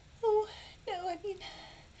 Oh, no, I mean,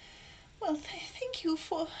 well, thank you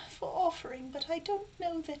for offering, but I don't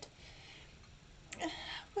know that...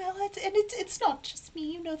 well, it's not just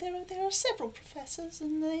me, you know, there are several professors,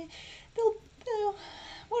 and we're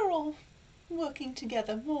all working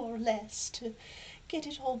together, more or less, to get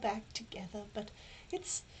it all back together, but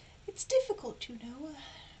it's difficult, you know.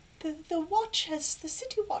 The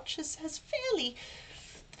city watch has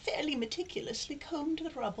fairly meticulously combed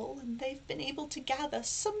the rubble, and they've been able to gather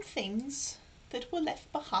some things that were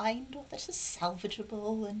left behind or that are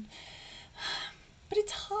salvageable, but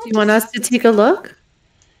it's hard. Do you want us to take a look?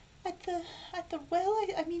 At the well,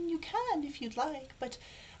 I mean, you can if you'd like, but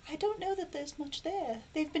I don't know that there's much there.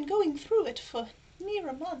 They've been going through it for near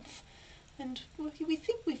a month, and we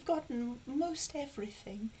think we've gotten most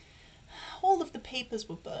everything. All of the papers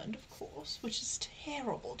were burned, of course, which is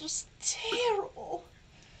terrible, just terrible.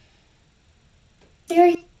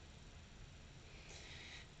 Very.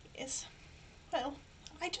 Yes. Well,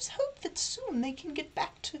 I just hope that soon they can get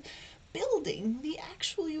back to building the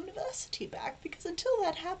actual university back, because until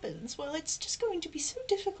that happens, well, it's just going to be so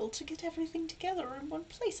difficult to get everything together in one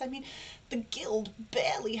place. I mean, the guild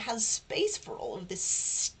barely has space for all of this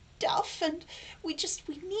stuff, and we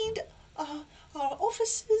need our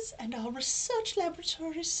offices and our research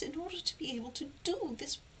laboratories in order to be able to do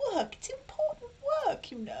this work. It's important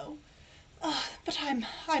work, you know. But I'm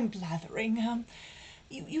blathering.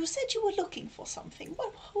 you said you were looking for something.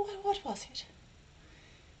 What was it?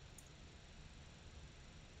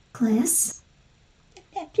 Necklace.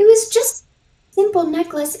 It was just a simple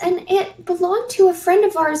necklace, and it belonged to a friend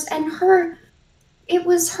of ours, and it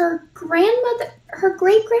was her grandmother, her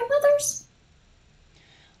great-grandmother's.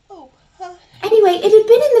 Oh, Anyway, it had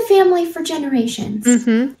been in the family for generations.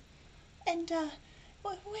 Mm-hmm. and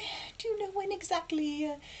do you know when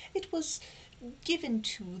exactly it was given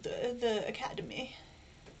to the academy?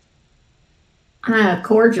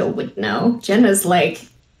 Cordial would know. Jenna's like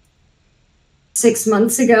 6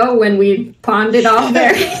 months ago when we pawned it off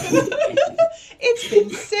there. It's been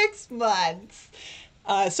 6 months.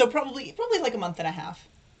 So probably like a month and a half.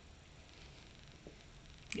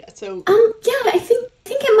 Yeah, so Yeah, I think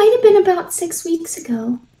it might have been about 6 weeks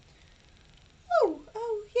ago.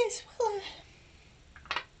 Oh yes, well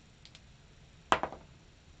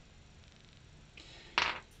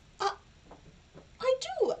I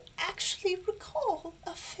do actually recall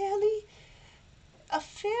a fairly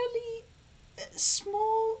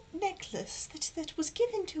small necklace that was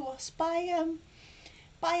given to us by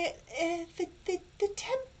the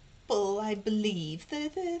temple, I believe.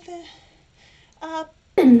 The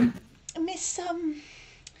Miss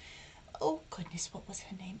oh goodness, what was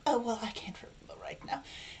her name? Oh well, I can't remember right now.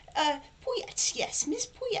 Pouyet, yes, Miss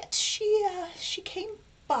Pouyet. She came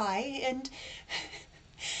by, and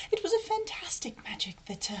it was a fantastic magic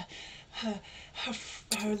that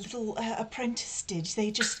her little apprentice did.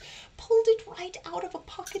 They just pulled it right out of a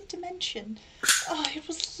pocket dimension. Oh, it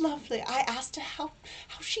was lovely. I asked her how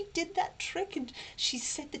she did that trick, and she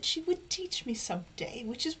said that she would teach me someday,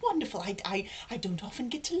 which is wonderful. I don't often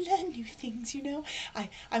get to learn new things, you know.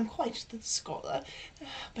 I'm quite the scholar,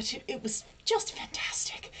 but it was just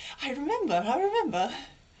fantastic. I remember.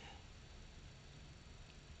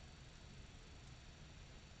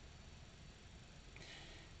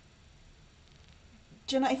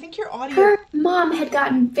 Jenna, I think your audio... Her mom had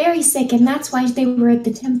gotten very sick, and that's why they were at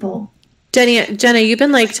the temple. Jenna, you've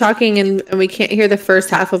been like talking and we can't hear the first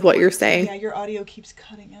half of what you're saying. Yeah, your audio keeps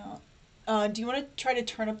cutting out. Do you want to try to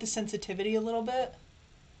turn up the sensitivity a little bit?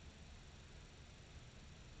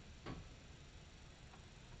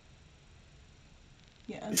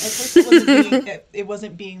 Yeah, at first it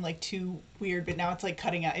wasn't being like too weird, but now it's like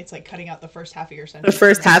cutting out. It's like cutting out the first half of your sentence. The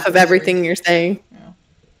first half of everything you're saying. Yeah.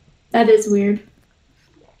 That is weird.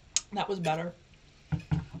 That was better.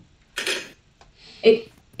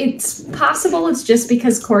 It's possible it's just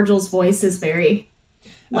because Cordial's voice is very,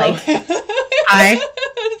 like, high.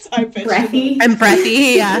 It's high-pitched. breathy. I'm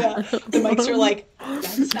breathy, yeah. The mics are like,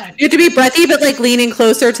 that's not... You have to be breathy, but like leaning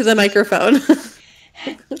closer to the microphone.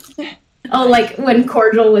 Oh, like when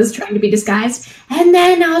Cordial was trying to be disguised. And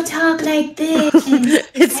then I'll talk like this.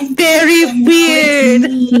 It's very weird.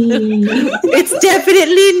 It's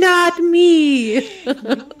definitely not me.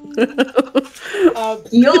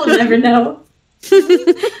 You'll never know.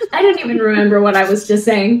 I don't even remember what I was just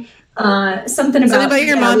saying. Something about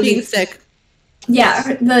your mom being sick.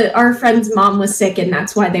 Yeah, our friend's mom was sick, and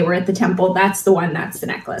that's why they were at the temple. That's the one. That's the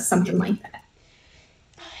necklace. Something like that.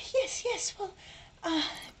 Yes. Well,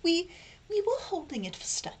 we were holding it for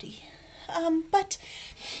study, but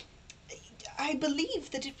I believe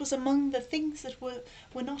that it was among the things that were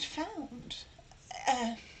not found.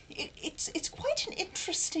 It's quite an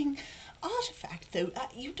interesting artifact, though.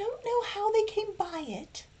 You don't know how they came by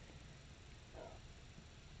it.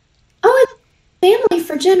 Oh, it's family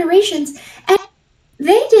for generations, and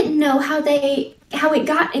they didn't know how it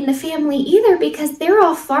got in the family either because they're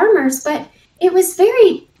all farmers. But it's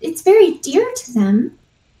very dear to them.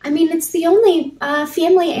 I mean, it's the only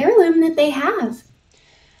family heirloom that they have.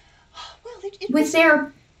 Well, with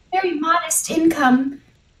their very modest income,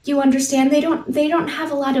 you understand, they don't have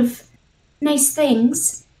a lot of nice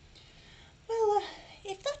things. Well,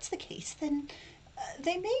 if that's the case, then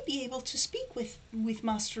they may be able to speak with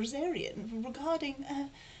Master Zarian regarding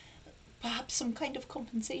perhaps some kind of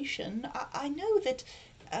compensation. I know that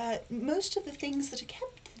most of the things that are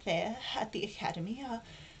kept there at the academy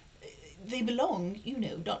they belong,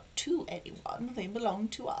 not to anyone. They belong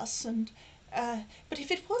to us, and but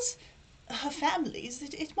if it was her family's,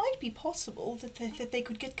 it might be possible that they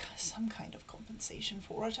could get some kind of compensation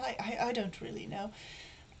for it. I don't really know.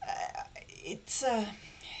 It's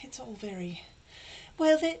all very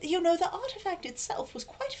well. The artifact itself was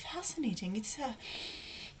quite fascinating.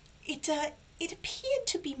 It appeared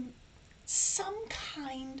to be some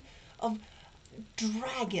kind of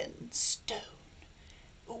dragon stone,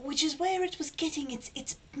 which is where it was getting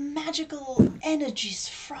its magical energies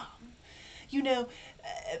from.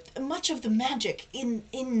 Much of the magic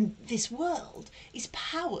in this world is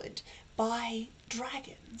powered by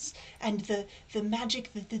dragons and the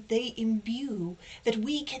magic that they imbue that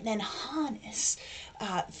we can then harness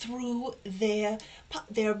through their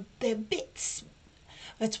bits.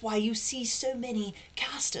 That's why you see so many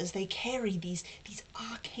casters. They carry these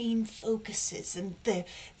arcane focuses, and they're,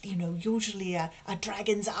 usually a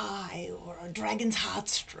dragon's eye or a dragon's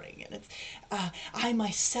heartstring. And it's, I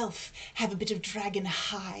myself have a bit of dragon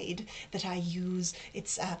hide that I use.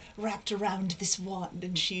 It's wrapped around this wand,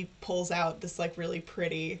 and she pulls out this like really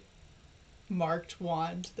pretty marked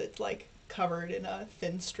wand that's like covered in a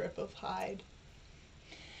thin strip of hide.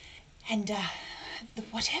 And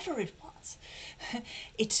whatever it was,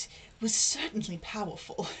 it was certainly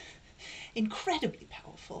powerful, incredibly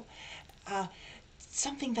powerful.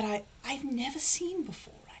 Something that I've never seen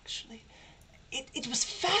before, actually. It was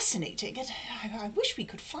fascinating, and I wish we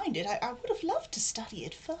could find it. I would have loved to study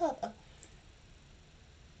it further.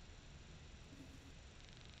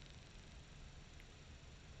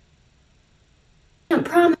 I don't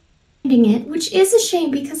promise finding it, which is a shame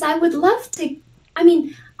because I would love to. I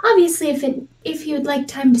mean, obviously, if you would like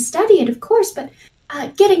time to study it, of course, but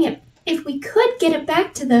getting it, if we could get it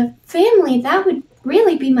back to the family, that would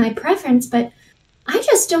really be my preference, but I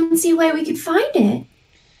just don't see why we could find it.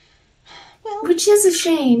 Well, which is a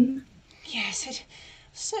shame. Yes,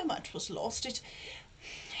 so much was lost.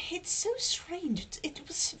 It's so strange. It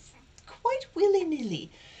was quite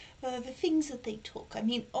willy-nilly, the things that they took. I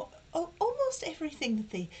mean, almost everything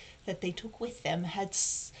that they took with them had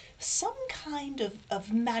some kind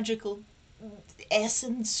of magical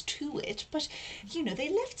essence to it, but they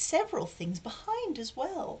left several things behind as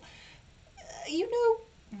well.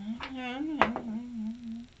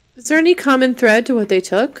 Is there any common thread to what they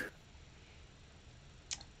took?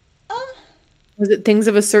 Was it things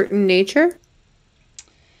of a certain nature?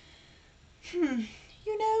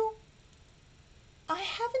 I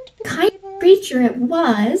haven't been Kind of creature it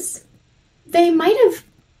was. They might have,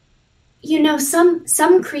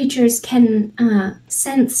 some creatures can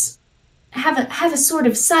sense, have a sort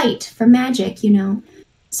of sight for magic,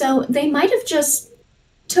 So they might have just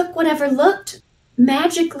took whatever looked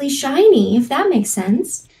magically shiny, if that makes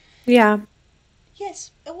sense. Yeah.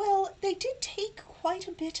 Yes, well, they did take quite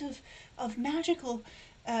a bit of magical,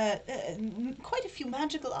 quite a few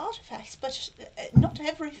magical artifacts, but not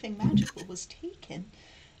everything magical was taken.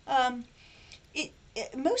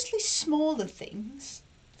 Mostly smaller things,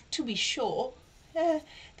 to be sure.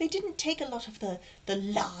 They didn't take a lot of the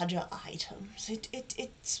larger items.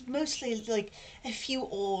 It's mostly like a few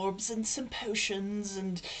orbs and some potions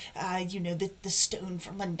and the stone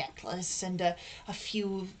from a necklace and a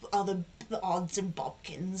few other odds and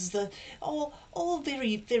bodkins. All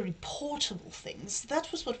very, very portable things.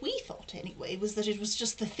 That was what we thought anyway, was that it was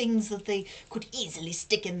just the things that they could easily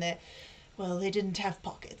stick in their, well, they didn't have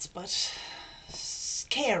pockets, but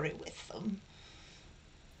carry with them.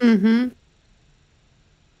 Mm-hmm.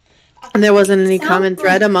 And there wasn't any common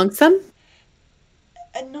thread amongst them?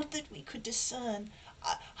 And not that we could discern.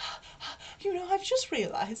 I've just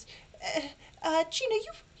realized, Gina,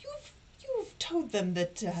 you've told them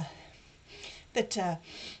that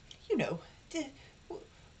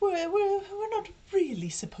we're not really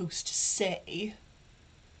supposed to say.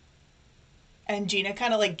 And Gina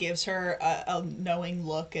kind of like gives her a knowing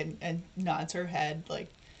look and nods her head like,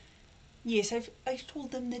 yes, I've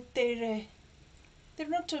told them that they're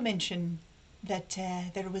not to mention that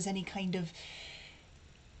there was any kind of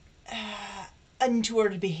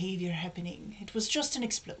untoward behavior happening. It was just an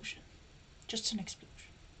explosion. Just an explosion.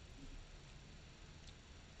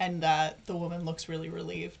 And the woman looks really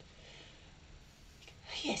relieved.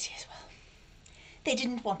 Yes, well, they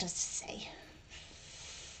didn't want us to say.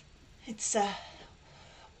 It's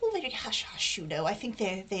all very hush-hush, I think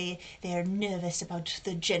they're nervous about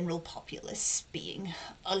the general populace being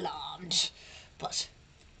alarmed. But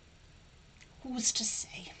who's to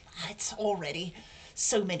say? It's already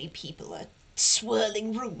so many people are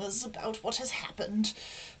swirling rumors about what has happened.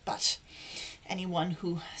 But anyone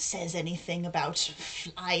who says anything about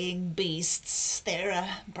flying beasts,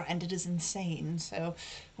 they're branded as insane. So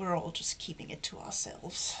we're all just keeping it to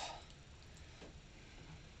ourselves.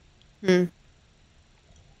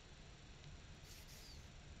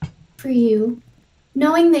 For you,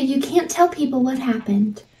 knowing that you can't tell people what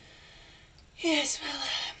happened. Yes, well,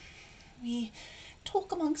 we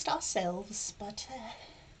talk amongst ourselves, but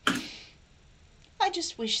I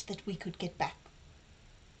just wish that we could get back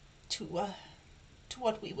to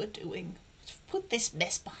what we were doing. Put this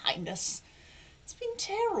mess behind us. It's been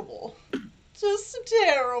terrible. Just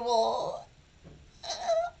terrible.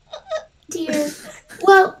 Dear,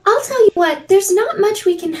 well, I'll tell you what, there's not much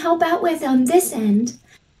we can help out with on this end,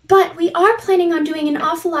 But we are planning on doing an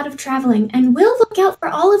awful lot of traveling, and we'll look out for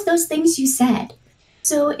all of those things you said.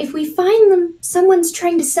 So if we find them, someone's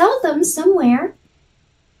trying to sell them somewhere,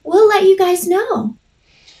 we'll let you guys know.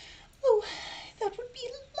 Oh, that would be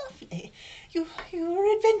lovely.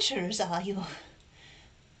 You're adventurers, are you?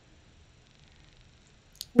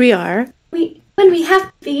 We are. When we have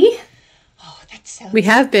to be. Oh, that sounds... We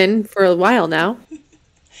have been for a while now.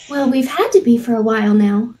 Well, we've had to be for a while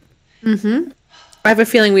now. Mm-hmm. I have a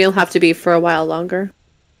feeling we'll have to be for a while longer.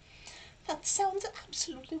 That sounds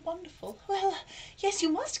absolutely wonderful. Well, yes, you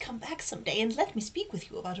must come back someday and let me speak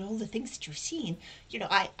with you about all the things that you've seen. You know,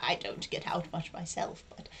 I don't get out much myself,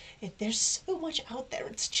 but there's so much out there.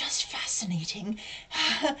 It's just fascinating.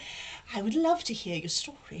 I would love to hear your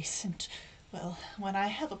stories and, well, when I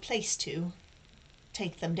have a place to,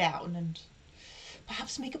 take them down and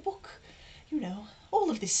perhaps make a book. You know,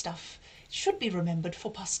 all of this stuff should be remembered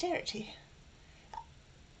for posterity.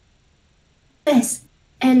 Yes.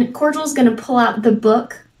 And Cordial's going to pull out the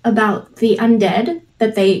book about the undead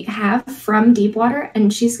that they have from Deepwater,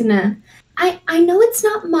 and she's going to... I know it's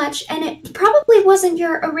not much, and it probably wasn't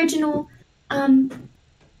your original,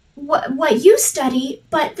 what you study,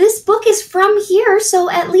 but this book is from here,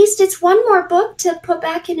 so at least it's one more book to put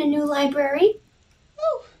back in a new library.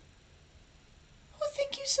 Oh,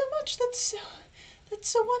 thank you so much. That's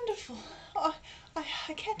so wonderful.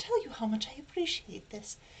 I can't tell you how much I appreciate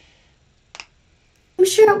this. I'm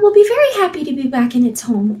sure it will be very happy to be back in its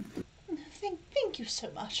home. Thank you so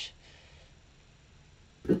much.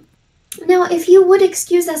 Now, if you would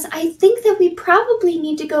excuse us, I think that we probably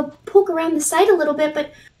need to go poke around the site a little bit,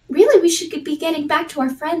 but really we should be getting back to our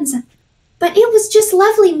friends. But it was just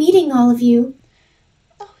lovely meeting all of you.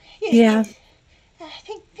 Oh, yeah.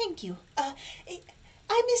 Thank you. I'm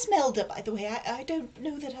Miss Melda, by the way. I don't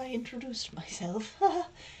know that I introduced myself.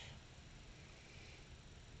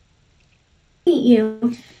 Meet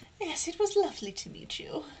you. Yes, it was lovely to meet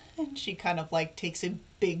you. And she kind of like takes a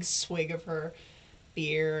big swig of her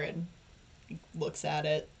beer and looks at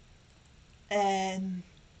it. Well,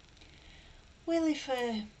 if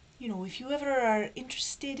you ever are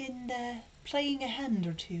interested in playing a hand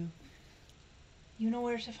or two, you know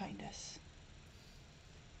where to find us.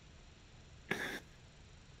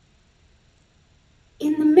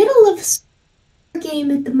 In the middle of a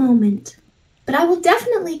game at the moment, but I will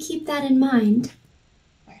definitely keep that in mind.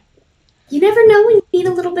 You never know when you need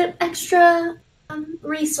a little bit extra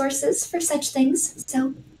resources for such things,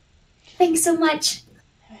 so thanks so much.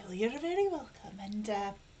 Well, you're very welcome, and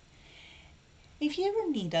if you ever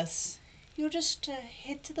need us, you'll just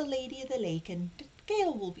head to the Lady of the Lake and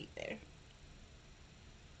Gail will be there.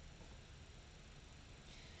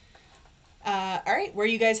 Alright, where are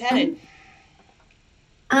you guys headed?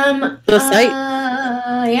 The site.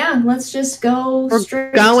 Yeah, let's just go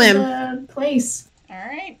straight to the place.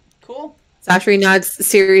 Alright, cool. Zashri nods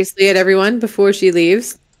seriously at everyone before she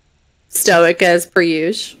leaves. Stoic as per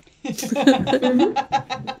usual.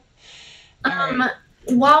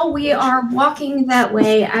 While we are walking that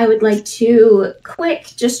way, I would like to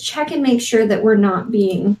just check and make sure that we're not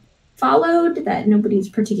being followed, that nobody's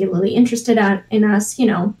particularly interested in us, you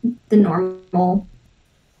know, the normal.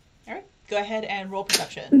 Alright, go ahead and roll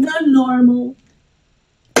perception. The normal.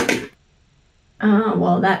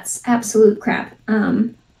 Well, that's absolute crap.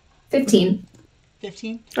 15.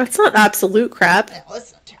 15? That's not absolute crap. No,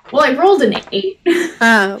 that's not terrible. Well, I rolled an 8.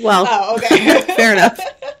 Well. Oh, okay. Fair enough.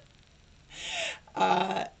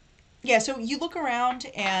 Yeah, so you look around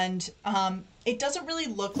and it doesn't really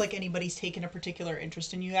look like anybody's taken a particular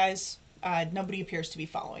interest in you guys. Nobody appears to be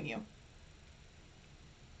following you.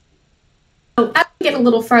 Oh, as we get a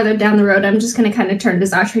little farther down the road, I'm just going to kind of turn to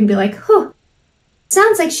Zashri and be like, whew,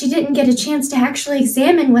 sounds like she didn't get a chance to actually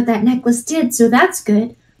examine what that necklace did, so that's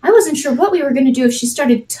good. I wasn't sure what we were going to do if she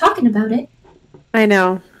started talking about it. I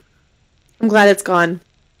know. I'm glad it's gone.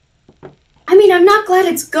 I mean, I'm not glad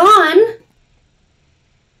it's gone.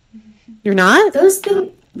 You're not? Those things...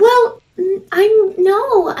 Well,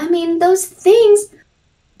 I mean, those things...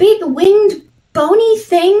 Big winged, bony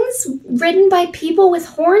things ridden by people with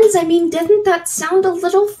horns. I mean, didn't that sound a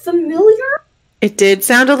little familiar? It did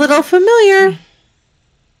sound a little familiar.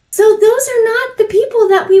 So those are not the people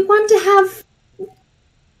that we want to have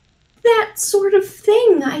that sort of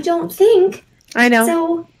thing, I don't think. I know.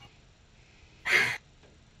 So...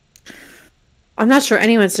 I'm not sure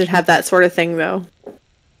anyone should have that sort of thing, though.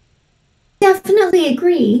 Definitely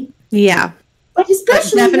agree. Yeah. But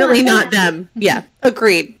especially definitely not them. Yeah.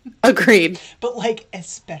 Agreed. But, like,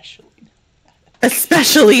 especially.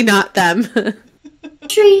 Especially not them.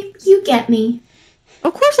 Tree, you get me.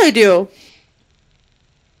 Of course I do.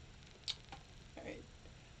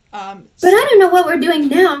 But I don't know what we're doing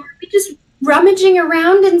now. Are we just rummaging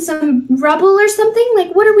around in some rubble or something?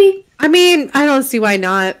 Like, what are we? I mean, I don't see why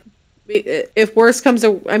not. If worst comes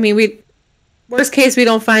to, I mean, worst case, we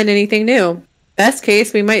don't find anything new. Best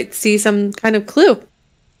case, we might see some kind of clue.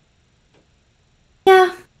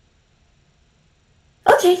 Yeah.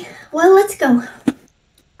 Okay, well, let's go.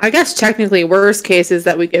 I guess technically worst case is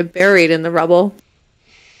that we get buried in the rubble.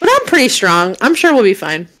 But I'm pretty strong. I'm sure we'll be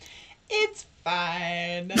fine. It's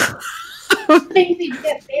fine. I don't think we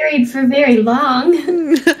get buried for very long.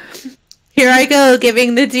 Here I go,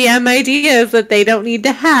 giving the DM ideas that they don't need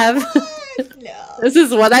to have. No. This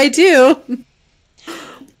is what I do.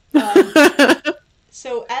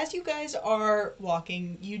 So as you guys are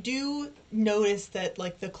walking, you do notice that,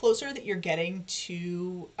 like, the closer that you're getting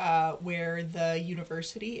to where the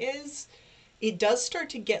university is, it does start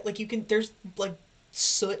to get, like, there's, like,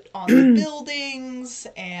 soot on the buildings,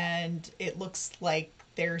 and it looks like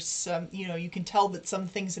there's some, you can tell that some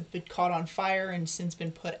things have been caught on fire and since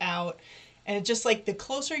been put out. And it's just, like, the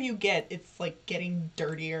closer you get, it's, like, getting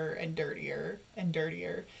dirtier and dirtier and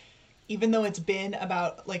dirtier. Even though it's been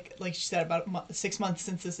about, like she said, about 6 months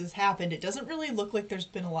since this has happened, it doesn't really look like there's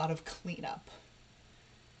been a lot of cleanup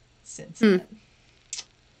since then.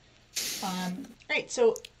 Right,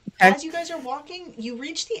 so as you guys are walking, you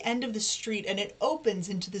reach the end of the street, and it opens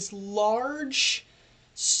into this large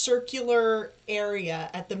circular area,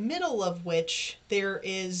 at the middle of which there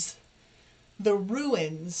is the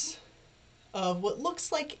ruins of what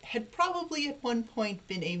looks like had probably at one point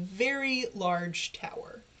been a very large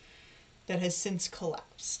tower that has since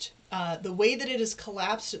collapsed. The way that it has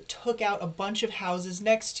collapsed, it took out a bunch of houses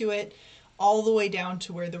next to it, all the way down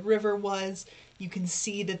to where the river was. You can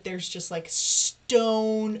see that there's just, like,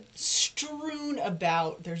 stone strewn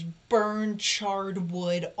about. There's burned, charred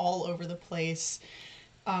wood all over the place.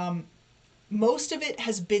 Most of it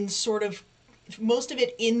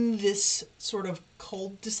in this sort of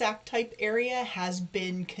cul-de-sac type area has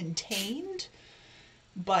been contained,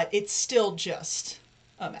 but it's still just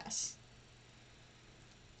a mess.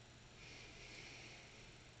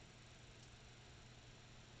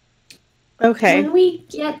 Okay. When we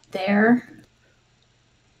get there,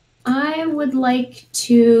 I would like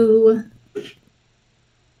to...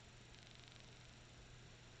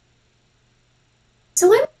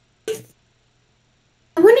 So I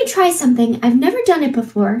want to try something. I've never done it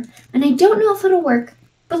before, and I don't know if it'll work,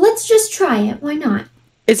 but let's just try it. Why not?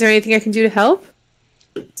 Is there anything I can do to help?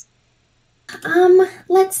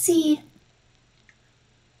 Let's see.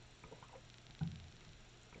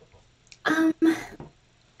 I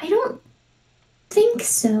don't think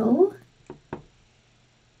so.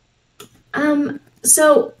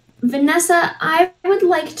 So Vanessa, I would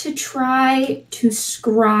like to try to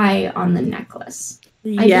scry on the necklace.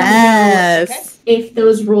 Yes. I don't know if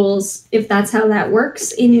those rules, if that's how that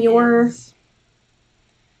works in your... Is.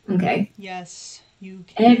 Okay. Yes, you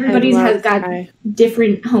can. Everybody's has got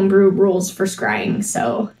different homebrew rules for scrying,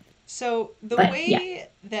 so... So the way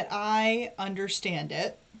that I understand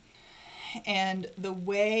it, and the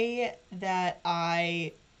way that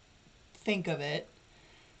I think of it,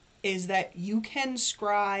 is that you can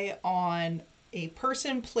scry on a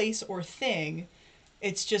person, place, or thing.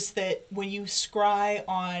 It's just that when you scry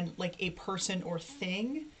on, like, a person or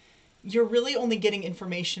thing, you're really only getting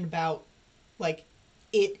information about, like,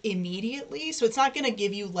 it immediately. So it's not going to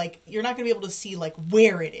give you, like, you're not going to be able to see, like,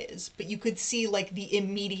 where it is, but you could see, like, the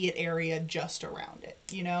immediate area just around it,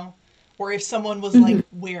 Or if someone was, like,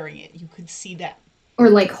 wearing it, you could see that. Or,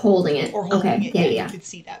 like, holding it. Or holding it, yeah. You could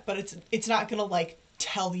see that. But it's not going to, like,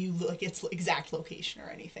 tell you, like, its exact location or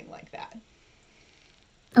anything like that.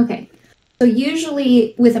 Okay. So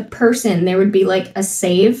usually with a person, there would be, like, a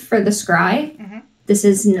save for the scry. Mm-hmm. This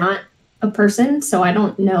is not a person, so I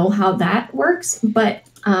don't know how that works. But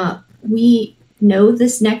we know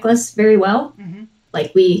this necklace very well. Mm-hmm.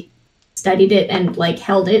 Like, we studied it and, like,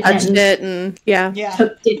 held it. Touched it and, yeah.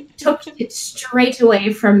 Took it straight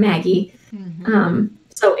away from Maggie. Mm-hmm.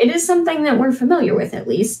 So it is something that we're familiar with, at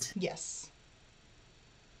least. Yes.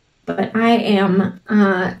 But I'm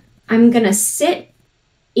going to sit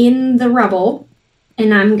in the rubble,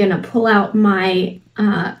 and I'm going to pull out my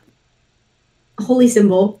holy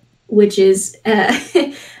symbol, which is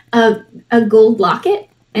a gold locket.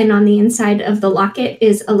 And on the inside of the locket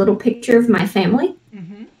is a little picture of my family.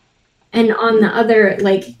 Mm-hmm. And on the other,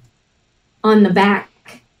 like, on the back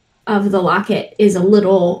of the locket is a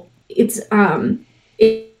little, it's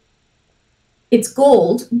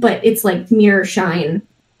gold, but it's like mirror shine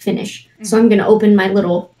finish. Mm-hmm. So I'm going to open my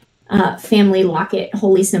little family locket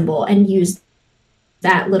holy symbol and use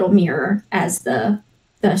that little mirror as the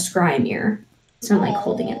scry mirror. So I'm like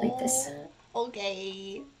holding it like this.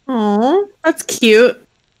 Okay. Aw, that's cute.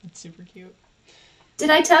 It's super cute. Did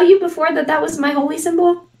I tell you before that that was my holy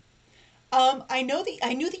symbol? I knew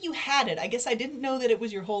that you had it. I guess I didn't know that it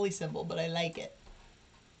was your holy symbol, but I like it.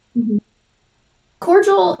 Mm-hmm.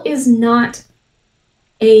 Cordial is not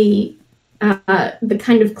the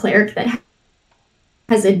kind of cleric that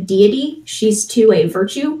has a deity. She's to a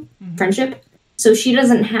virtue, friendship. So she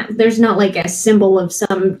doesn't have, there's not like a symbol of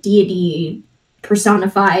some deity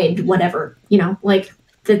personified whatever, like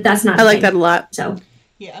that's not I like that a lot. So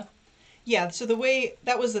yeah, so the way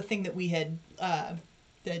that was the thing that we had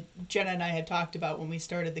that Jenna and I had talked about when we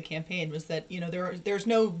started the campaign was that there's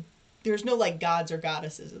no like gods or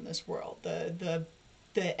goddesses in this world.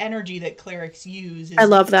 The energy that clerics use is, I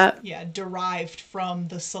love that. Yeah, derived from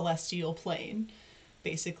the celestial plane,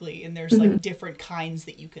 basically, and there's like different kinds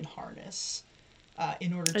that you can harness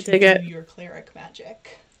in order to do your cleric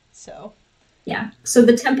magic. So yeah, so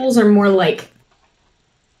the temples are more like,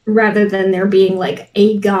 rather than there being like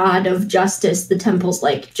a god of justice, the temple's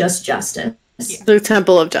like just justice. Yeah. The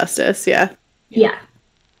temple of justice, yeah.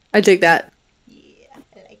 I dig that. Yeah,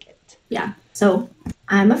 I like it. Yeah, so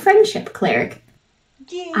I'm a friendship cleric.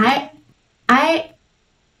 Yeah. I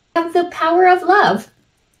have the power of love.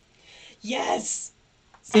 Yes.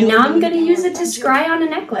 And now I'm going to use it to scry on a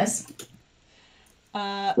necklace.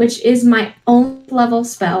 Which is my own level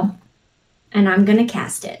spell. And I'm going to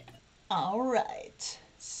cast it. All right.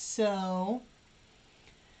 So,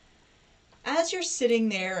 as you're sitting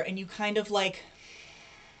there and you kind of like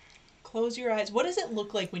close your eyes, what does it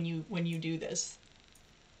look like when you do this?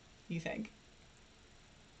 You think?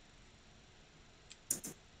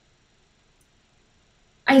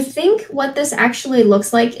 I think what this actually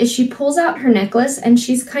looks like is she pulls out her necklace and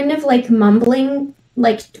she's kind of like mumbling,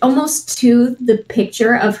 like almost to the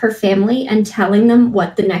picture of her family and telling them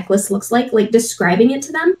what the necklace looks like describing it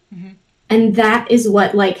to them. Mm-hmm. And that is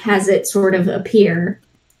what like has it sort of appear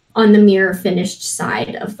on the mirror finished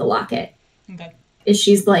side of the locket. Okay. Is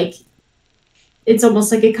she's like, it's almost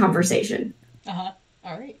like a conversation. Uh-huh.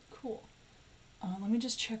 All right, cool. Let me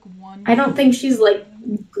just check one. I don't think she's like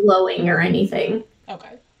glowing or anything.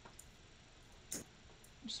 Okay. I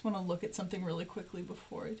just want to look at something really quickly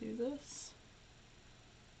before I do this.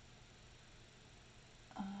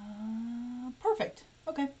 Perfect.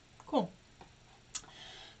 Okay, cool.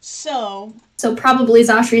 So probably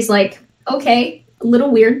Zashri's like, okay, a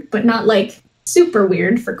little weird, but not like super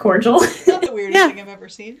weird for Cordial. Not the weirdest thing I've ever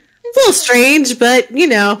seen. It's a little strange, but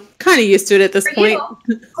kind of used to it at this point.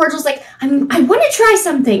 Cordial's like, I want to try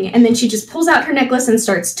something, and then she just pulls out her necklace and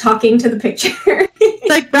starts talking to the picture. It's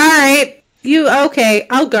like, all right, okay?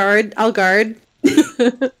 I'll guard.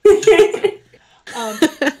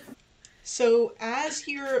 So as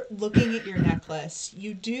you're looking at your necklace,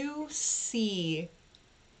 you do see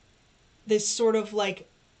this sort of like,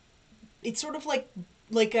 it's sort of like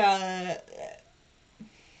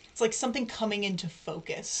it's like something coming into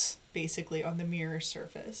focus, basically, on the mirror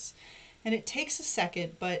surface. And it takes a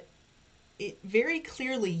second, but it very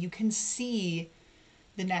clearly you can see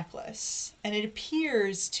the necklace. And it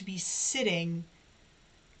appears to be sitting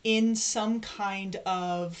in some kind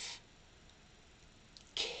of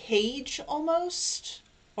cage almost,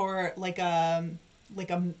 or like a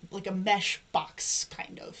mesh box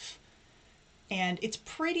kind of. And it's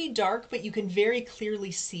pretty dark, but you can very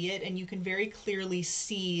clearly see it, and you can very clearly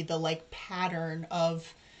see the like pattern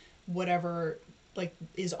of whatever like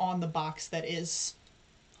is on the box that is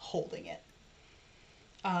holding it.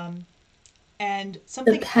 And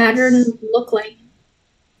something the pattern else, look like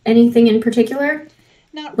anything in particular?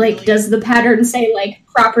 Not like really. Does the pattern say like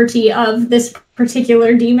property of this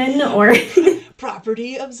particular demon or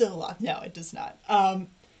property of Zoloth? No, it does not.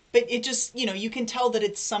 But it just, you can tell that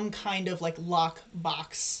it's some kind of like lock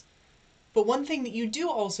box. But one thing that you do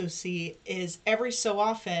also see is every so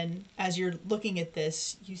often, as you're looking at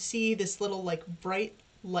this, you see this little like bright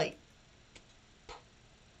light.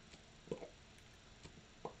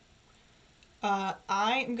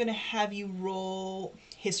 I am going to have you roll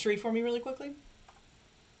history for me really quickly.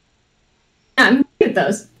 I'm good at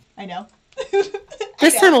those. I know.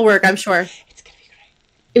 This time will work, I'm sure. It's going to be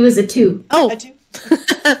great. It was a 2. Oh. A 2?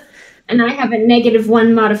 And I have a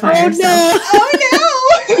 -1 modifier. Oh no! So. Oh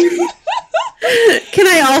no! Can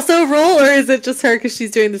I also roll, or is it just her because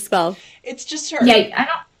she's doing the spell? It's just her. Yeah,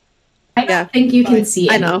 I don't think you can see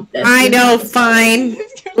it. I know, fine.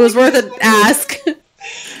 It was worth an ask.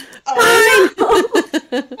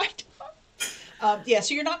 Yeah,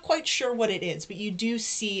 so you're not quite sure what it is, but you do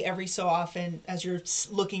see every so often, as you're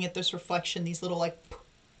looking at this reflection, these little like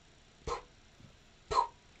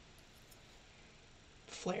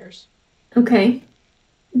flares. Okay.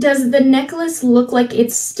 Does the necklace look like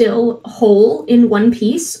it's still whole in one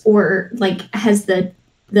piece, or like has the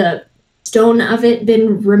stone of it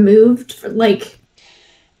been removed?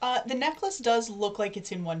 The necklace does look like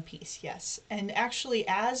it's in one piece, yes. And actually,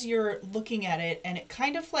 as you're looking at it, and it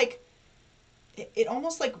kind of like, it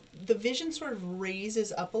almost like the vision sort of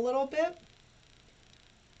raises up a little bit.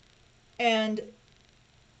 And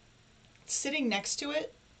sitting next to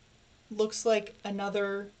it looks like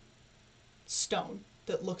another stone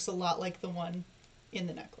that looks a lot like the one in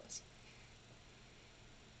the necklace.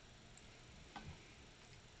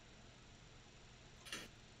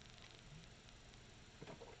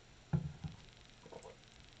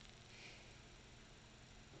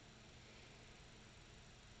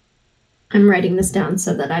 I'm writing this down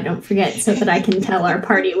so that I don't forget, so that I can tell our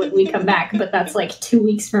party when we come back, but that's like 2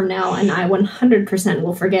 weeks from now, and I 100%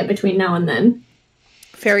 will forget between now and then.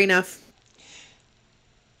 Fair enough.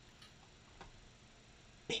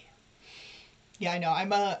 Yeah, I know.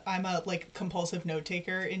 I'm a like compulsive note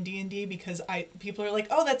taker in D&D because people are like,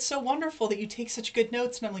 "Oh, that's so wonderful that you take such good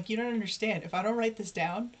notes." And I'm like, "You don't understand. If I don't write this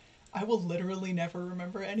down, I will literally never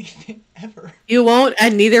remember anything ever." You won't,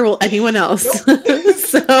 and neither will anyone else.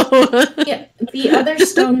 So Yeah, the other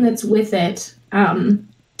stone that's with it,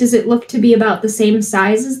 does it look to be about the same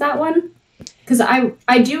size as that one? Because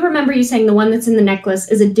I do remember you saying the one that's in the necklace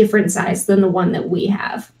is a different size than the one that we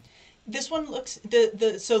have. This one looks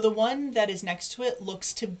so the one that is next to it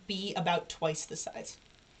looks to be about twice the size.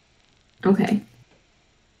 Okay.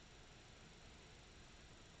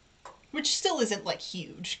 Which still isn't like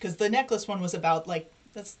huge, because the necklace one was about like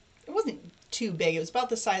it wasn't too big. It was about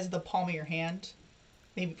the size of the palm of your hand.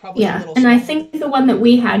 Maybe probably a little and smaller. I think the one that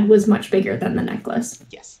we had was much bigger than the necklace.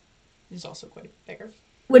 Yes. It was also quite bigger.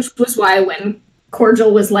 Which was why when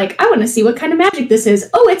Cordial was like, I want to see what kind of magic this is.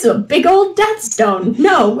 Oh, it's a big old death stone.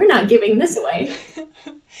 No, we're not giving this away.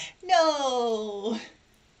 No.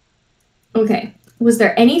 Okay. Was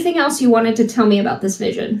there anything else you wanted to tell me about this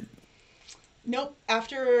vision? Nope.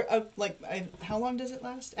 After how long does it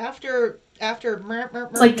last? After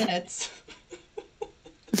like minutes.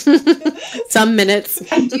 Some minutes.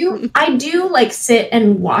 I do like sit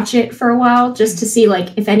and watch it for a while just to see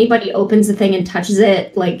like if anybody opens the thing and touches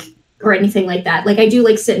it, like, or anything like that. Like I do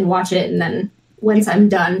like sit and watch it, and then once I'm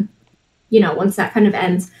done, once that kind of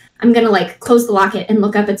ends, I'm gonna like close the locket and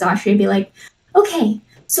look up at Zashri and be like, okay,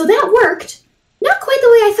 so that worked. Not quite the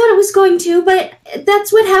way I thought it was going to, but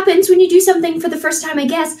that's what happens when you do something for the first time, I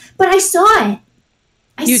guess. But I saw it.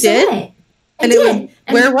 I saw it. I did.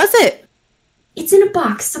 Where was it? It's in a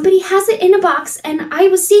box. Somebody has it in a box, and I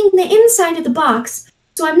was seeing the inside of the box,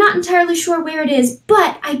 so I'm not entirely sure where it is,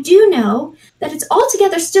 but I do know that it's all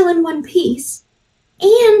together still in one piece.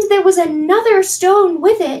 And there was another stone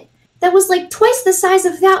with it that was like twice the size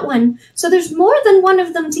of that one. So there's more than one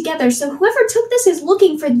of them together. So whoever took this is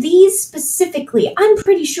looking for these specifically. I'm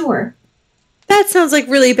pretty sure. That sounds like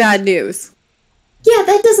really bad news. Yeah,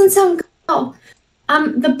 that doesn't sound good. Oh,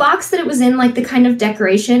 the box that it was in, like the kind of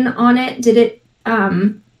decoration on it, did it,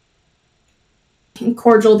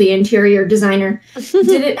 Cordial, the interior designer,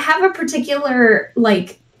 did it have a particular,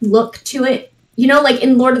 like, look to it? Like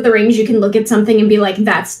in Lord of the Rings, you can look at something and be like,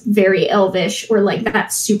 that's very elvish, or like,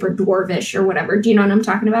 that's super dwarvish, or whatever. Do you know what I'm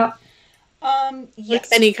talking about? Yes. Like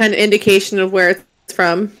any kind of indication of where it's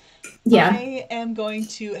from? Yeah. I am going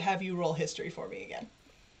to have you roll history for me again.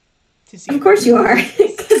 To see. Of course you are.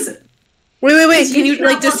 Wait. Can you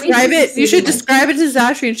like describe it? You should describe it to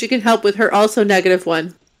Zashri, and she can help with her also negative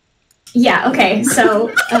one. Yeah, okay. So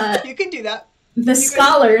you can do that. The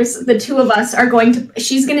scholars, the two of us, are going to...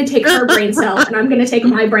 She's going to take her brain cell, and I'm going to take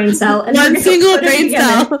my brain cell. And one single brain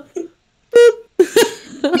cell.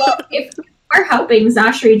 Well, if we're helping,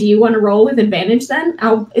 Zashri, do you want to roll with advantage then?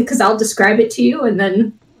 Because I'll describe it to you, and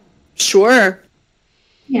then... Sure.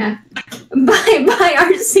 Yeah. By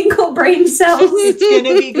our single brain cells. It's going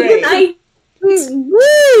to be great.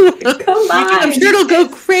 Woo! Come on. I'm sure it'll go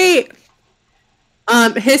great.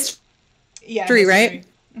 History, history. Right?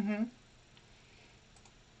 Mm-hmm.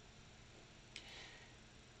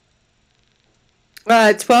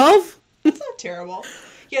 Uh, 12? That's not terrible.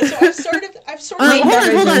 Yeah, so I've sort of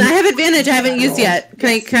hold on. I have advantage I haven't used yet.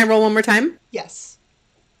 Can I roll one more time? Yes.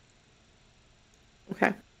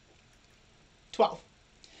 Okay. 12.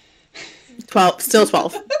 12. Still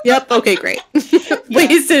 12. Yep. Okay, great.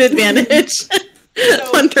 Wasted advantage.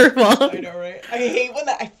 So, wonderful. I know, right?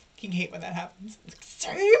 I fucking hate when that happens.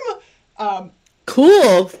 Same.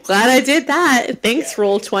 Cool. Glad I did that. Thanks,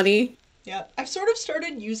 Roll 20. Yeah, I've sort of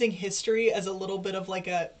started using history as a little bit of like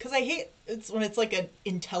because I hate when it's like an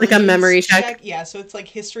intelligence, like a memory check. Yeah, so it's like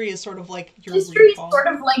history is sort of like your history recall. is sort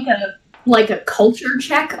of like like a culture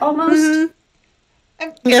check almost. Mm-hmm.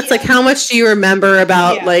 Yeah, it's like how much do you remember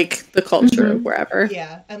about like the culture of wherever?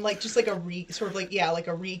 Yeah, and like just like a like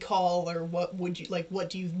a recall, or what would you like? What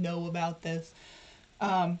do you know about this?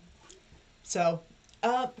 But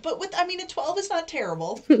with a 12 is not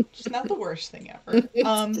terrible. Just not the worst thing ever.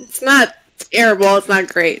 It's not terrible. It's not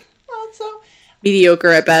great. Well, so mediocre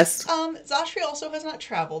at best. Zashri also has not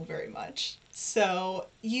traveled very much, so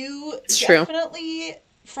it's definitely true.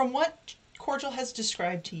 From what Cordial has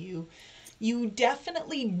described to you, you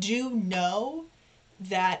definitely do know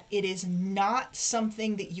that it is not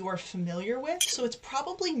something that you are familiar with, so it's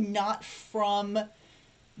probably not from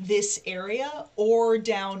this area or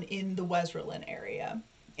down in the Wesrelin area.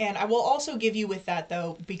 And I will also give you with that,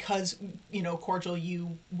 though, because, Cordial,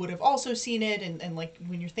 you would have also seen it, and like,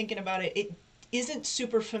 when you're thinking about it, it isn't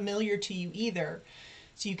super familiar to you either.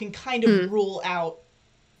 So you can kind of rule out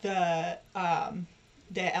the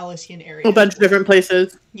Elysian area. A bunch of different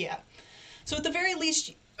places. Yeah. So at the very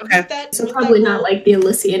least, okay. So probably not like the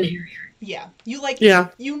Elysian area. Yeah.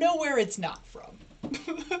 You know where it's not from.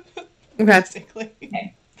 Okay. Basically.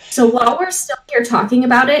 Okay. So while we're still here talking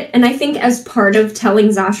about it, and I think as part of telling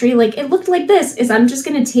Zashri, like, it looked like this, is I'm just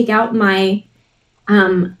going to take out my,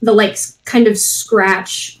 the, like, kind of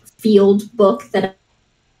scratch field book that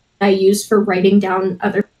I use for writing down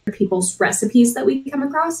other people's recipes that we come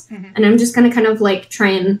across. Mm-hmm. And I'm just going to kind of, like, try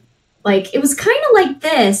and, like, it was kind of like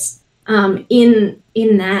this in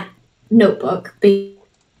that notebook,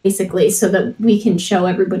 basically, so that we can show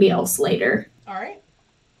everybody else later. All right.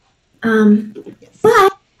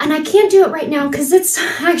 But, and I can't do it right now because it's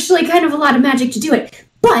actually kind of a lot of magic to do it.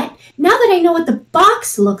 But now that I know what the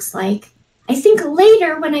box looks like, I think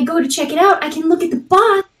later when I go to check it out, I can look at the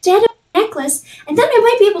box instead of the necklace, and then I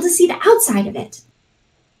might be able to see the outside of it.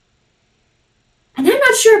 And I'm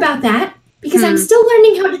not sure about that because I'm still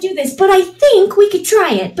learning how to do this, but I think we could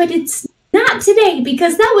try it. But it's not today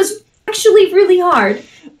because that was actually really hard.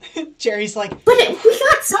 Jerry's like, but we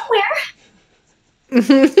got somewhere.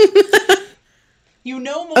 You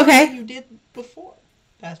know more than you did before.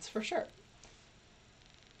 That's for sure.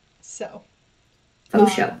 So.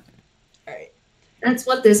 Show. All right. That's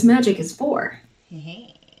what this magic is for.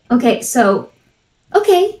 Okay, so.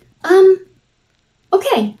 Okay.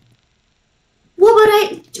 Okay. Well,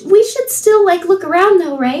 but we should still, like, look around,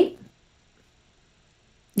 though, right?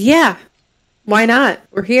 Yeah. Why not?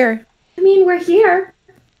 We're here. I mean, we're here.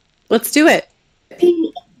 Let's do it.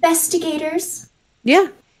 Being investigators. Yeah.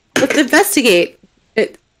 Let's investigate.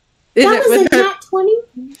 That was a nat 20.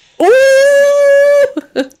 Ooh!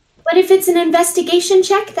 But if it's an investigation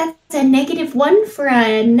check, that's a -1 for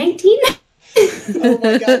a 19. Oh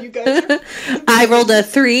my god, you guys are... I rolled a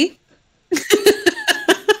 3. We're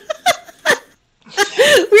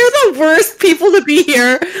the worst people to be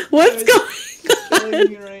here. What's going on?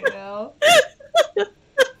 Me right now.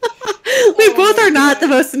 We both are not the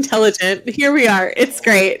most intelligent. Here we are. It's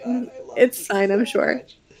great. It's fine, I'm sure.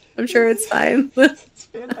 I'm sure it's fine. It's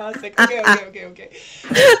fantastic. Okay.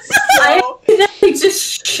 So... I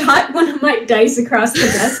just shot one of my dice across the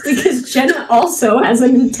desk because Jenna also has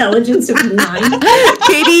an intelligence of 9.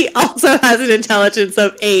 Katie also has an intelligence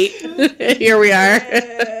of 8. Here we are.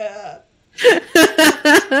 Yeah.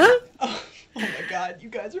 Oh my god, you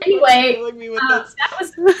guys are killing me with this.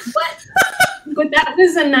 But that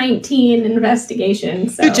was a 19 investigation.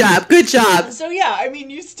 So. Good job. So yeah, I mean,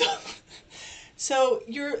 you still... So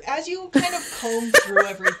as you kind of comb through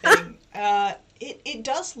everything, it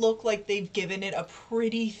does look like they've given it a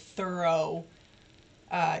pretty thorough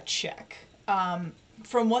check.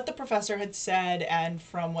 From what the professor had said and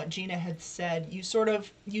from what Gina had said, you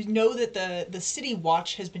know that the City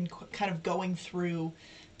Watch has been kind of going through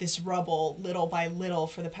this rubble little by little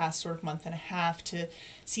for the past sort of month and a half to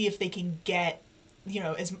see if they can get,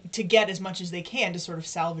 as much as they can to sort of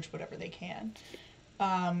salvage whatever they can.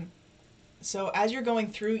 So as you're going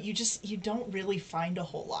through, you don't really find a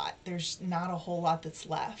whole lot. There's not a whole lot that's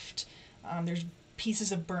left. There's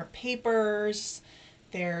pieces of burnt papers.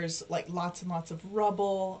 There's like lots and lots of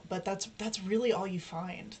rubble, but that's really all you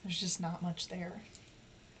find. There's just not much there.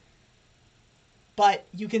 But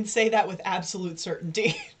you can say that with absolute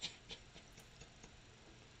certainty.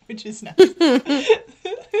 Which is nice.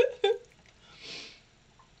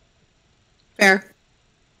 Fair.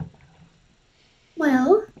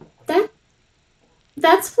 Well,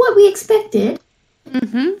 that's what we expected.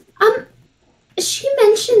 Mm-hmm. She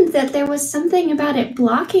mentioned that there was something about it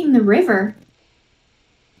blocking the river.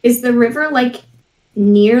 Is the river, like,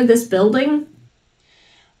 near this building?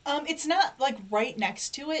 It's not, like, right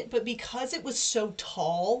next to it, but because it was so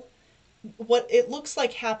tall, what it looks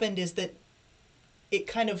like happened is that it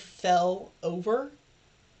kind of fell over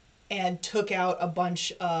and took out a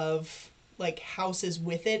bunch of like houses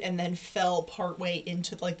with it, and then fell partway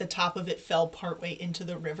into, like, the top of it fell partway into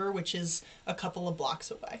the river, which is a couple of blocks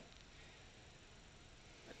away.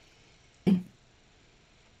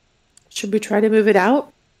 Should we try to move it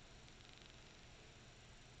out?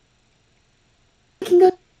 I can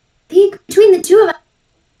go peek between the two of us.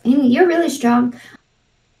 I mean, you're really strong.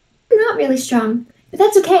 I'm not really strong, but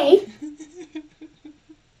that's okay.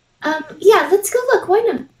 Yeah, let's go look. Why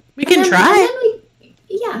not? We can try.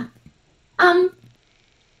 Yeah.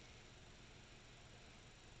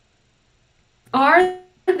 Are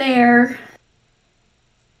there...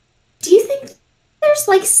 Do you think there's,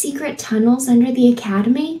 like, secret tunnels under the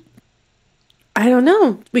academy? I don't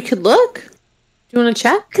know. We could look. Do you want to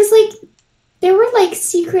check? Because, like, there were, like,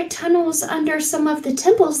 secret tunnels under some of the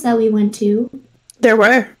temples that we went to. There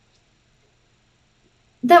were.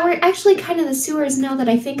 That were actually kind of the sewers now that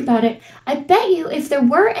I think about it. I bet you if there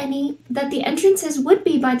were any, that the entrances would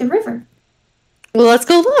be by the river. Well, let's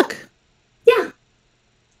go look. Yeah.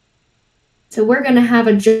 So we're going to have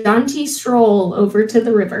a jaunty stroll over to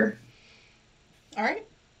the river. All right.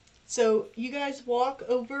 So you guys walk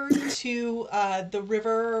over to the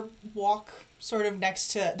river, walk sort of next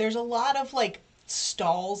to... There's a lot of, like,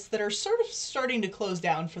 stalls that are sort of starting to close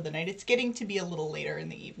down for the night. It's getting to be a little later in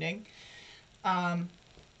the evening.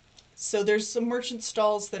 So there's some merchant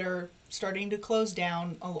stalls that are starting to close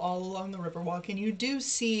down all along the riverwalk, and you do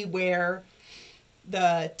see where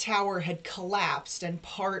the tower had collapsed, and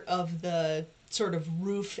part of the sort of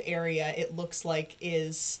roof area, it looks like,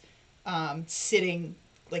 is sitting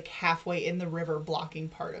like halfway in the river, blocking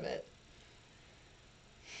part of it.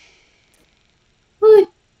 Good.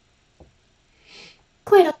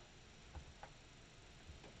 Quite a...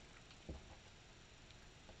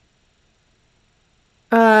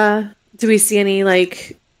 Do we see any,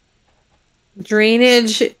 like,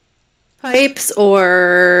 drainage pipes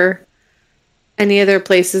or any other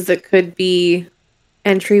places that could be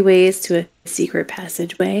entryways to a secret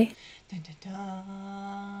passageway? Dun, dun,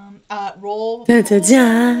 dun. Roll. Dun, dun,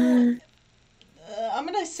 dun. I'm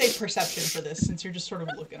gonna say perception for this, since you're just sort of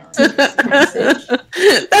looking around.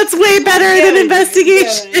 That's way better than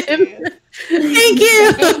investigation. Thank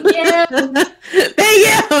you. Thank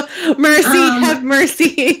you. Mercy, have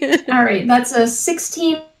mercy. All right, that's a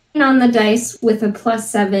 16 on the dice with a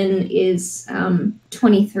 +7 is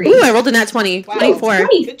 23. Ooh, I rolled a nat 20. Wow. 24.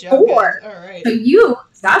 Good job, guys. All right. So you,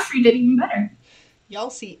 Zashri, did even better. Y'all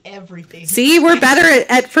see everything. See, we're better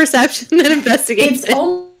at perception than investigation. It's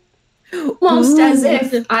almost as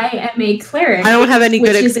if I am a cleric. I don't have any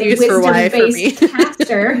good excuse for why for me.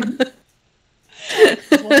 Caster.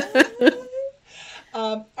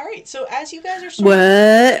 All right, so as you guys are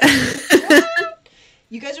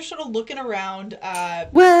you guys are sort of looking around,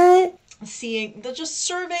 seeing, just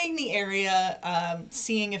surveying the area,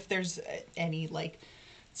 seeing if there's any, like,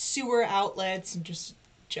 sewer outlets, and just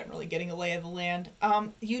generally getting a lay of the land.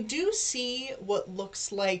 You do see what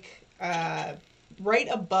looks like right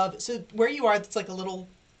above, so where you are, it's like a little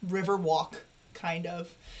river walk, kind of.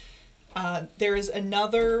 There is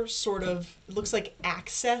another sort of, it looks like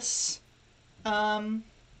access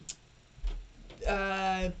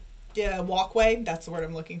walkway. That's the word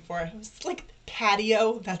I'm looking for. It was like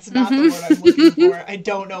patio. That's not the word I'm looking for. I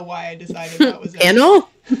don't know why I decided that was it. Panel?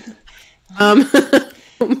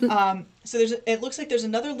 So it looks like there's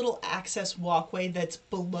another little access walkway that's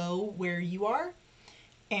below where you are.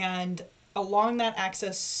 And along that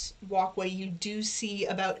access walkway, you do see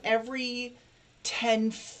about every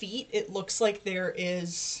 10 feet, it looks like there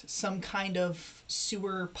is some kind of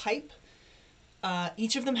sewer pipe.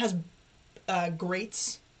 Each of them has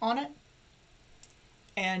grates on it,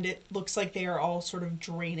 and it looks like they are all sort of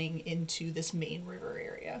draining into this main river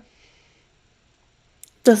area.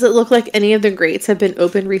 Does it look like any of the grates have been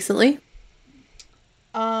opened recently?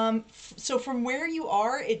 So from where you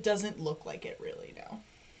are, it doesn't look like it really, no.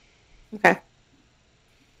 Okay.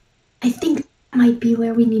 I think that might be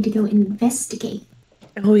where we need to go investigate.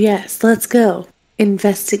 Oh yes, let's go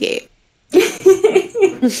investigate.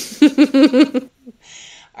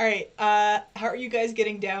 All right, how are you guys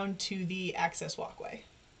getting down to the access walkway?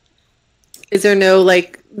 Is there no,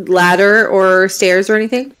 like, ladder or stairs or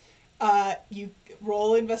anything? You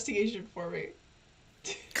roll investigation for me.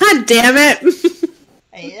 God damn it!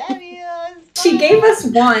 I love you. She gave us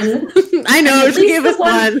one. I know, she gave us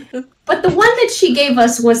one. But the one that she gave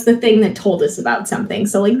us was the thing that told us about something.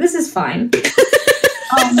 So, like, this is fine.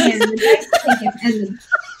 Oh, man. The dice take it.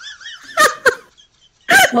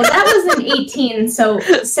 Well, that was an 18, so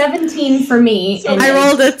 17 for me. So I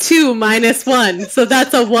rolled a 2 minus 1, so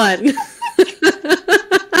that's a 1.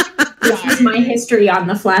 This is my history on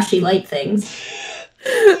the flashy light things.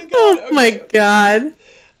 Oh my god.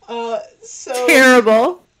 So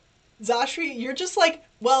terrible. Zashri, you're just like,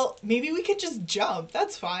 well, maybe we could just jump.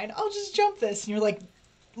 That's fine. I'll just jump this. And you're like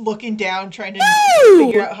looking down, trying to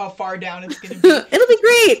figure out how far down it's going to be. It'll be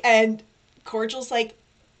great. And Cordial's like,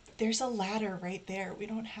 there's a ladder right there. We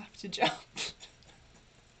don't have to jump.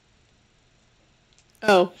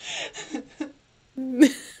 Oh.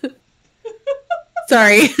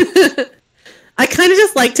 Sorry. I kind of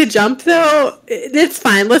just like to jump, though. It's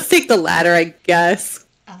fine. Let's take the ladder, I guess.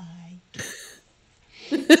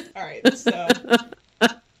 Alright, so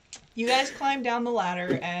you guys climb down the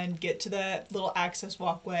ladder and get to the little access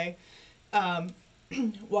walkway.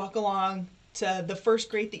 Walk along to the first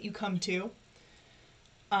grate that you come to.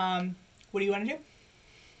 What do you want to do?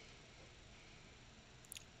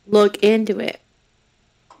 Look into it.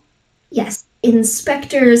 Yes,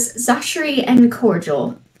 Inspectors Zashri and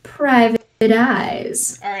Cordial. Private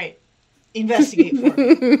eyes. Alright, investigate for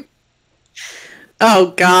me.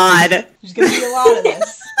 Oh, God. There's going to be a lot of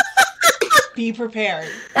this. Be prepared.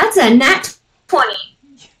 That's a nat 20.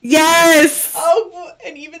 Yes! Oh,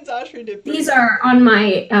 and even Zashri did. These are on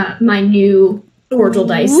my my new Cordial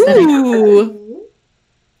dice that I got. Ooh.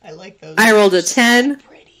 I like those. I rolled a 10.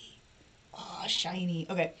 Pretty. Oh, shiny.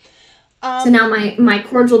 Okay. So now my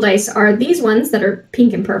Cordial dice are these ones that are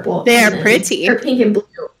pink and purple. They and are then, pretty. Or pink and blue.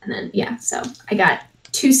 And then, yeah, so I got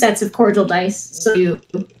 2 sets of Cordial dice. So you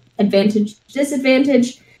advantage,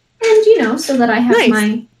 disadvantage, and, so that I have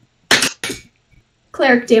my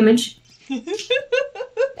cleric damage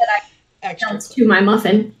that I dealt to my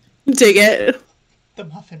muffin. Dig it. The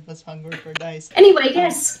muffin was hungry for dice. Anyway,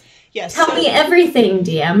 yes. Yes. Tell me everything,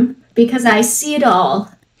 DM, because I see it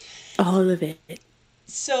all. All of it.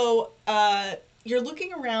 So, you're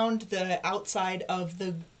looking around the outside of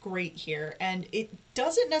the grate here, and it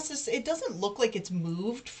doesn't look like it's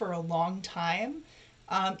moved for a long time.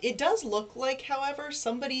 It does look like, however,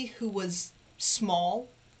 somebody who was small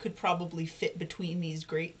could probably fit between these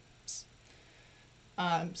grates.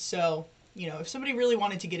 So, if somebody really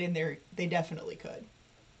wanted to get in there, they definitely could.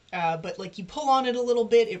 But, you pull on it a little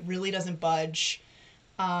bit, it really doesn't budge.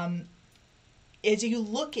 As you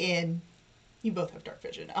look in, you both have dark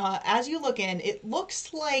vision. As you look in, it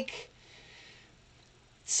looks like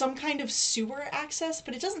some kind of sewer access,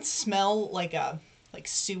 but it doesn't smell like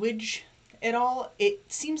sewage at all. It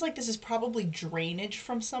seems like this is probably drainage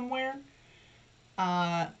from somewhere.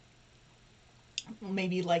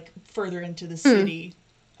 Maybe further into the city.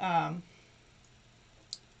 But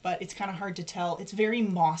it's kind of hard to tell. It's very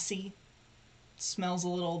mossy. It smells a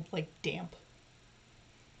little damp.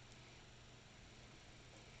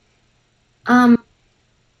 Not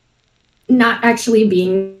actually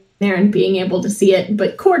being there and being able to see it,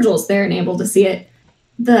 but Cordial's there and able to see it.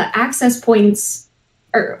 The access points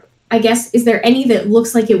are, I guess, is there any that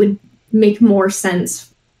looks like it would make more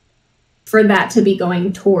sense for that to be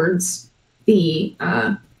going towards the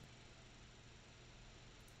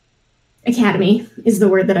academy is the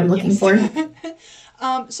word that I'm looking for.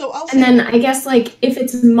 So I'll and then I guess if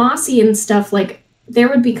it's mossy and stuff, there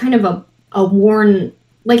would be kind of a worn,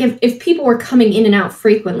 if people were coming in and out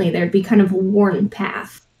frequently, there'd be kind of a worn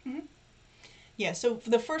path. Mm-hmm. Yeah, so for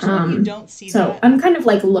the first one, you don't see that. So I'm kind of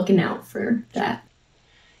looking out for that.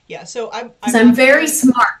 Yeah, so I'm very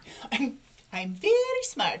smart. I'm very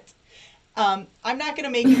smart. I'm not going to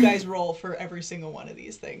make you guys roll for every single one of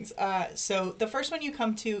these things. So the first one you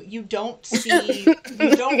come to, you don't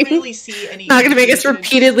really see any. Not going to make us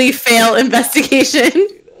repeatedly fail investigation.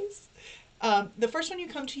 The first one you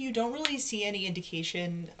come to, you don't really see any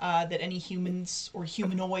indication that any humans or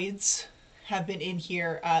humanoids have been in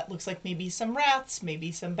here. It looks like maybe some rats,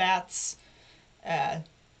 maybe some bats.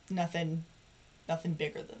 Nothing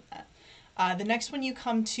bigger than that. The next one you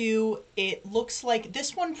come to, it looks like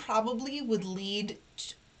this one probably would lead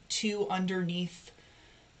to underneath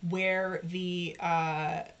where the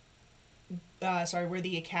where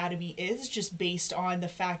the academy is, just based on the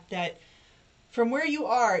fact that from where you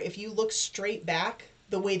are, if you look straight back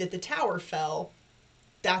the way that the tower fell,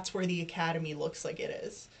 that's where the academy looks like it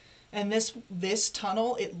is. And this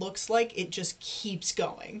tunnel, it looks like it just keeps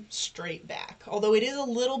going straight back. Although it is a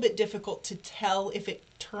little bit difficult to tell if it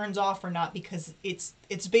turns off or not, because it's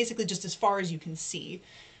basically just as far as you can see,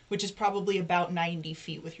 which is probably about 90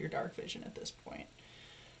 feet with your dark vision at this point.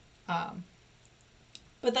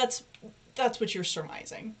 But that's what you're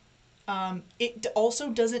surmising. It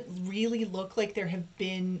also doesn't really look like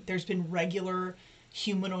there's been regular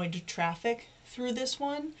humanoid traffic through this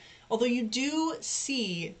one, although you do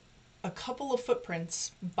see a couple of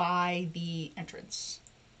footprints by the entrance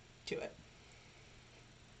to it.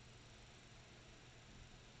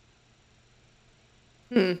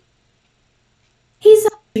 He's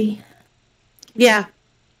hungry. Yeah.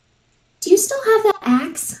 Do you still have that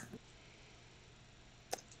axe?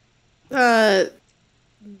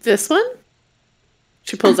 This one?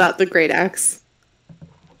 She pulls out the great axe.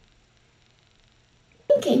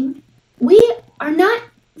 Thinking we are not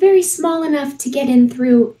very small enough to get in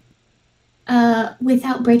through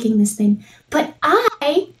without breaking this thing, but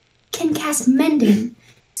I can cast mending.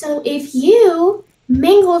 So if you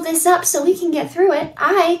mangle this up so we can get through it,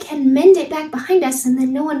 I can mend it back behind us, and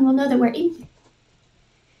then no one will know that we're in here.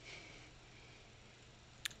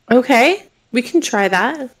 Okay, we can try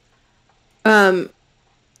that.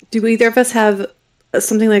 Do either of us have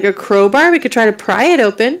something like a crowbar? We could try to pry it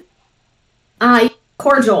open.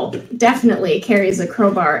 Cordial definitely carries a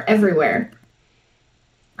crowbar everywhere.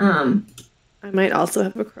 I might also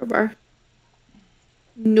have a crowbar.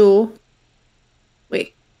 No.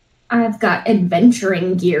 Wait. I've got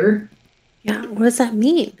adventuring gear. Yeah, what does that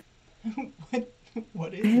mean?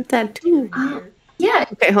 What is I have that too. Yeah.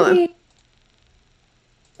 Okay, hold on.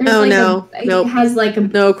 There's Nope. It has like a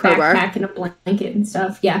No crowbar. backpack and a blanket and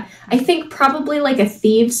stuff. Yeah. I think probably like a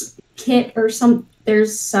thieves kit or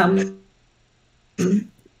there's something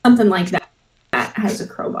like that has a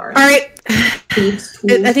crowbar. All right. Thieves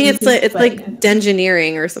tools I think it's like yeah.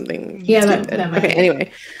 dungeoneering or something. Yeah, that might okay, be.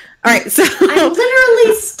 Anyway. All right, so I'm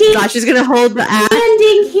literally Josh is gonna hold the axe.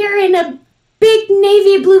 standing here in a big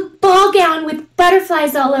navy blue ball gown with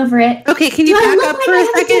butterflies all over it. Okay, can you Do I back look up like for I a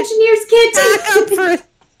have second? engineer's kit? Back up for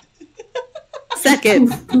a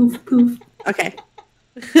second. Poof, poof, poof. Okay.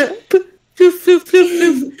 Poof, poof, poof,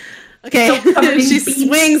 poof. Okay. So covered in She beads.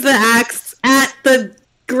 swings the axe at the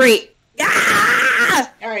grate.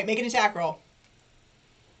 Ah! All right, make an attack roll.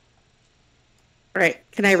 All right.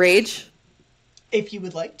 Can I rage? If you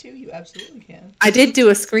would like to, you absolutely can. I did do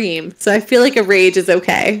a scream, so I feel like a rage is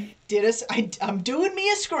okay. I'm doing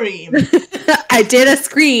me a scream. I did a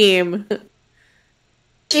scream.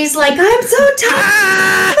 She's like, I'm so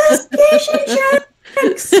tired of this relationship.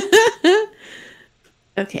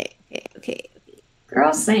 Okay.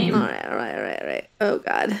 Girl, same. All right. Oh,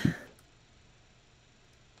 God.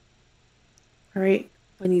 All right.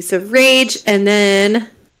 One use of rage, and then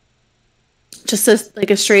just a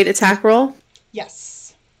straight attack roll.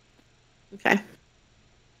 Yes. Okay.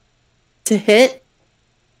 To hit.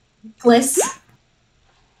 Bliss.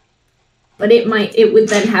 But it would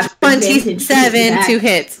then have 27 to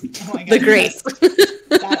hit. Oh my God. The great.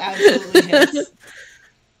 That absolutely hits.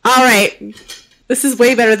 All right. This is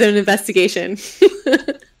way better than an investigation.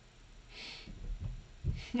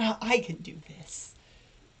 No, I can do this.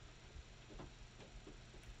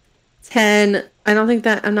 10.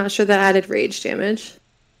 I'm not sure that added rage damage.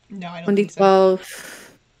 No, I don't think so.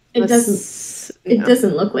 1d12. It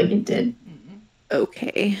doesn't look like it did.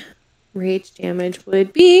 Okay. Rage damage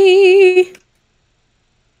would be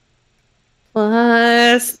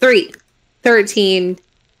plus 3. 13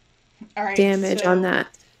 All right, damage so on that.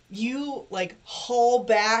 You haul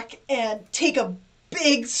back and take a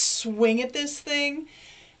big swing at this thing,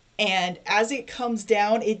 and as it comes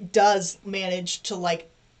down, it does manage to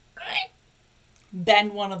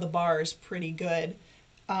bend one of the bars pretty good.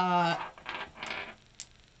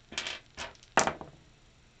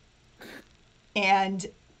 And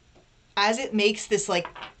as it makes this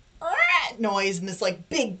noise and this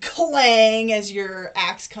big clang as your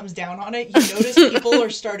axe comes down on it, you notice people are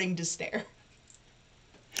starting to stare.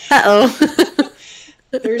 Uh-oh.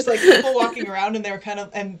 There's people walking around and they're kind of,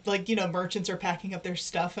 and merchants are packing up their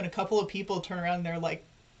stuff, and a couple of people turn around and they're like,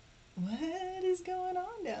 what is going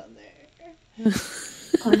on down there?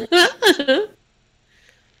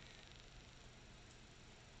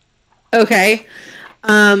 Okay.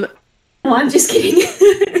 No, I'm just kidding.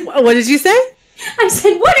 What did you say? I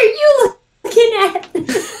said, what are you looking at?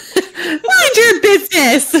 Mind your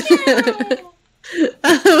business.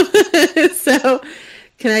 So,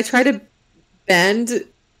 can I try to bend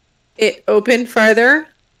it open farther?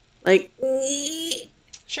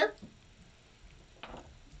 Sure.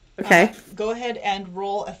 Okay. Go ahead and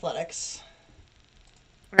roll athletics.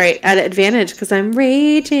 All right, at advantage because I'm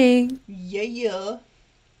raging. Yeah.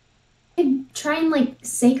 I could try and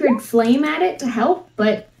sacred flame at it to help,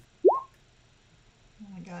 but Oh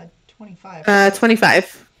my God, 25.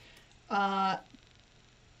 25.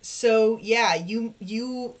 So yeah, you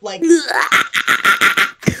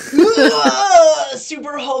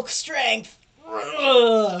super Hulk strength,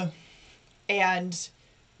 and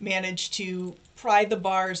manage to pry the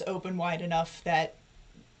bars open wide enough that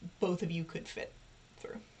both of you could fit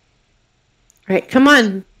through. All right, come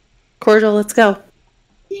on, Cordial, let's go.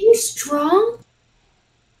 are you strong?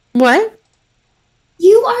 What?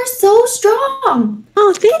 You are so strong.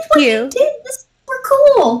 Oh, thank What you. did this? We're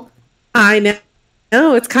cool. I know.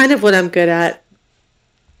 No, it's kind of what I'm good at.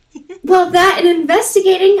 Well, that and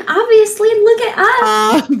investigating, obviously, look at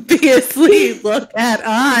us. Obviously, look at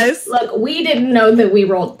us. Look, we didn't know that we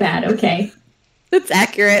rolled bad, okay? That's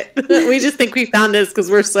accurate. We just think we found this because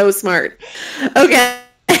we're so smart. Okay.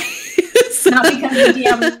 Not because the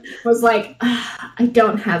DM was like, I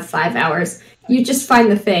don't have 5 hours. You just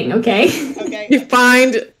find the thing, okay? Okay. You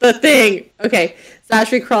find the thing. Okay.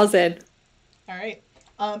 Zashri crawls in. All right.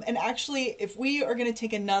 And actually, if we are going to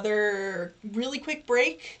take another really quick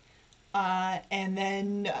break, and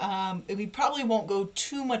then we probably won't go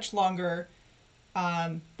too much longer,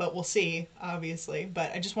 but we'll see, obviously.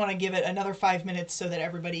 But I just want to give it another 5 minutes so that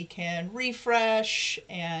everybody can refresh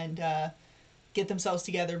and get themselves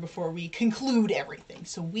together before we conclude everything.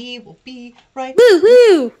 So we will be right Woo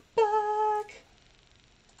woo! back.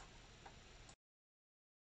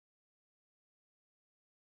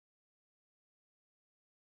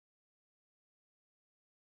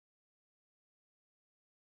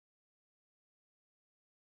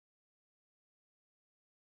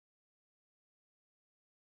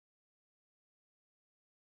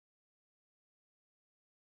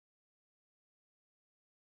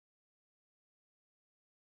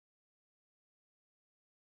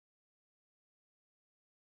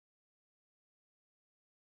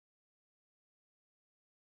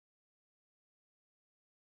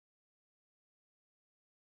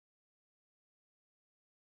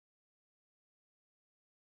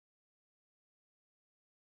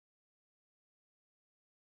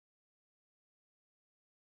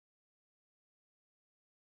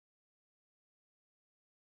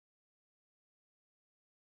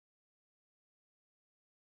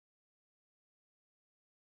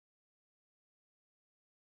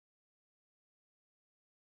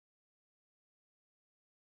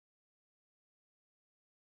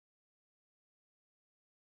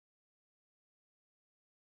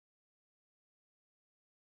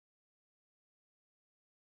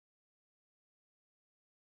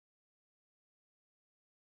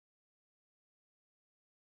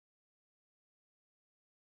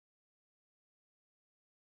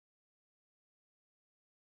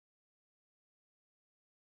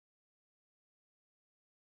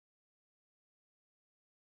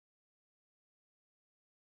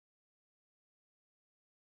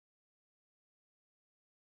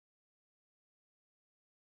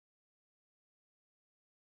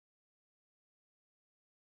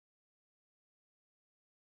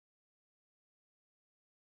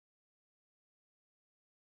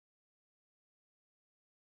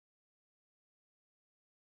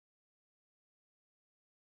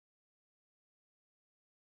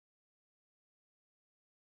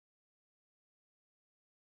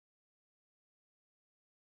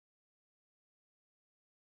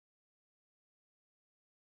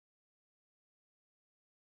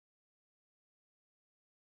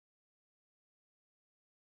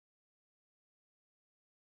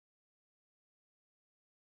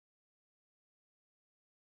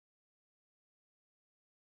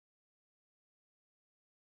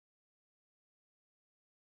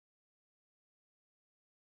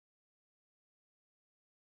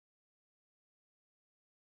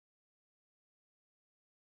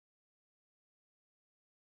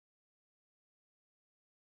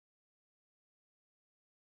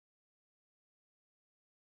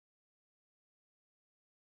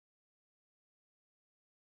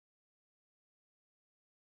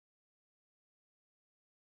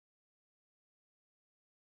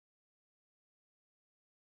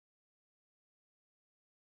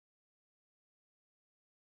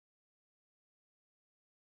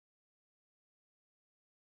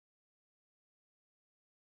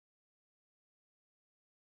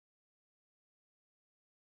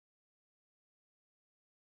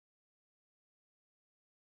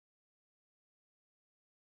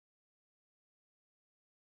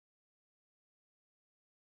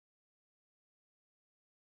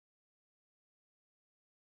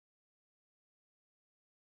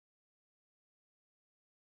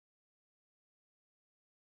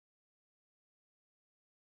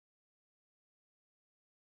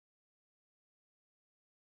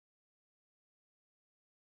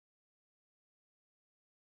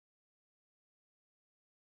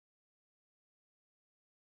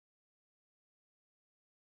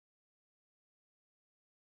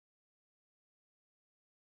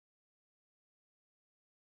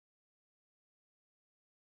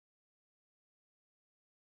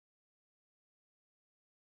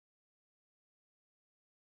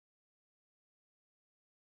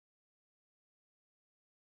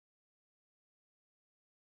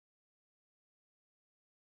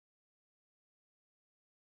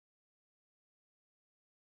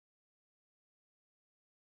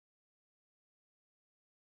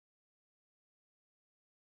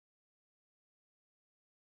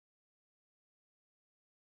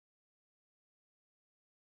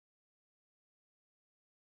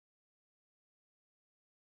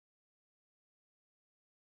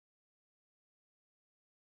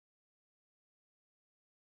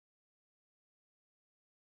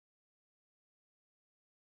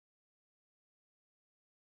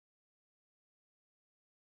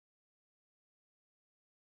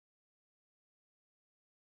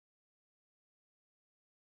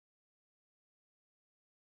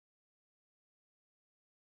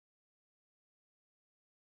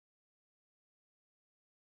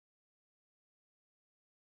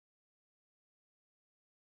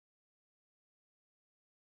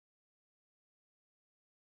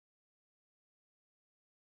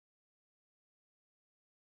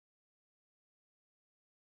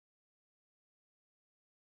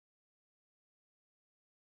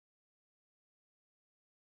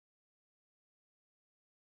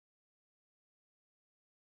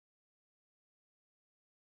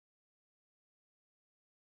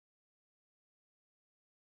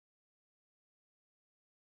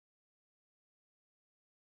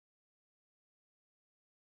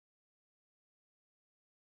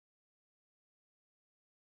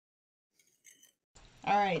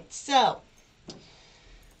 All right, so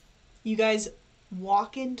you guys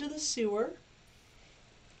walk into the sewer,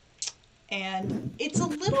 and it's a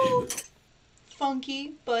little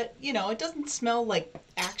funky, but you know, it doesn't smell like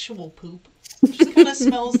actual poop. It just kind of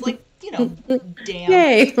smells like, you know, damp.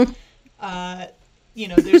 Yay. You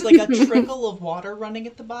know, there's like a trickle of water running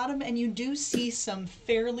at the bottom, and you do see some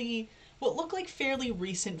what look like fairly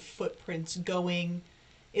recent footprints going.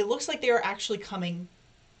 It looks like they are actually coming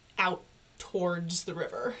out towards the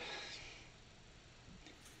river.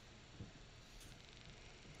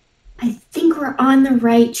 I think we're on the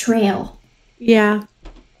right trail. Yeah.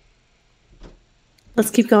 Let's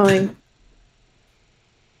keep going.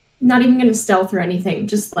 Not even gonna stealth or anything.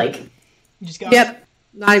 Just like. You just go. Yep.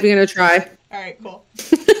 Not even gonna try. All right, cool.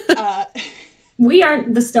 We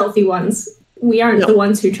aren't the stealthy ones. We aren't the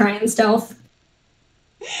ones who try and stealth.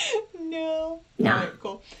 No. No. All right,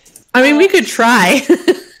 cool. I mean, we could try.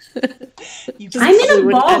 I'm in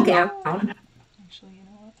a ball gown. Actually, you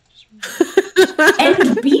know what?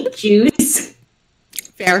 And beet juice.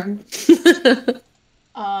 Fair.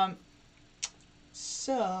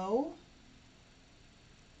 So.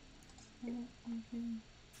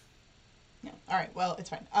 No. All right. Well, it's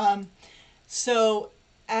fine. So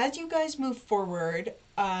as you guys move forward,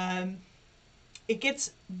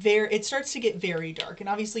 it starts to get very dark, and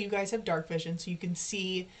obviously you guys have dark vision, so you can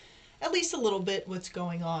see at least a little bit what's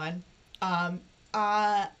going on. I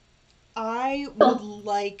would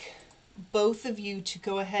like both of you to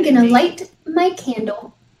go ahead. I'm gonna light my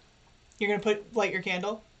candle. You're gonna light your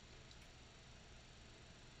candle?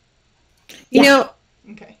 You know,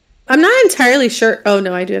 Okay. I'm not entirely sure. Oh,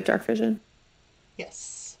 no, I do have dark vision.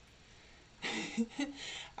 Yes.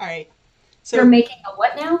 All right. So You're making a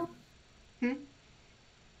what now?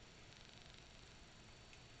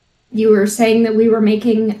 You were saying that we were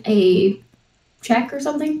making a check or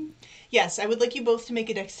something? Yes, I would like you both to make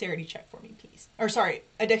a dexterity check for me, please. Or sorry,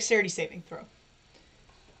 a dexterity saving throw.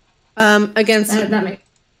 Against That makes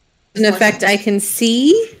an effect I can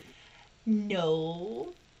see.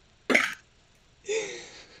 No.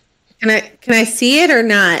 Can I see it or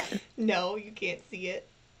not? No, you can't see it.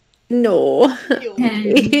 No. You'll-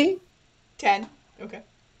 10. 10. Okay.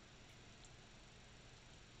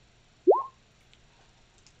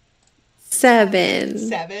 7.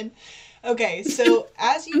 7. Okay, so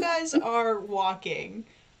as you guys are walking,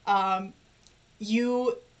 Zashri,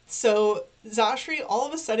 all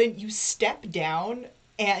of a sudden you step down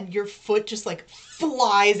and your foot just like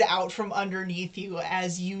flies out from underneath you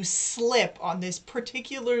as you slip on this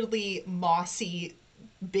particularly mossy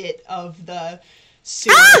bit of the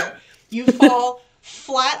sewer. Ah! You fall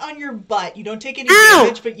flat on your butt. You don't take any Ow!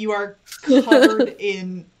 damage, but you are covered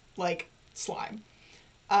in like slime.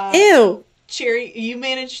 Ew. Cherry,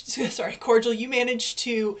 Cordial, you managed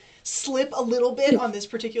to slip a little bit on this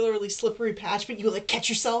particularly slippery patch, but you like catch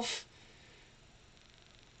yourself.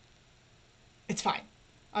 It's fine.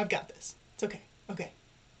 I've got this. It's okay. Okay.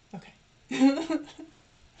 The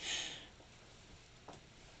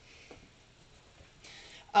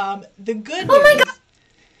good news. Oh my god!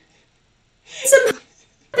 Something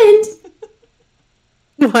happened.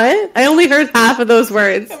 What? I only heard half of those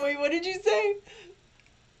words. Wait, what did you say?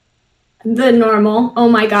 The normal. Oh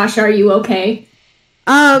my gosh, are you okay?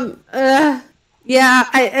 Yeah,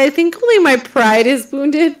 I think only my pride is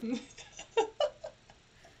wounded.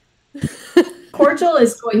 Cordial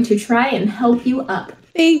is going to try and help you up.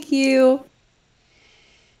 Thank you.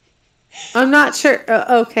 I'm not sure.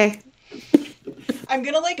 Okay. I'm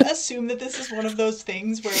gonna like assume that this is one of those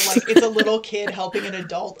things where like it's a little kid helping an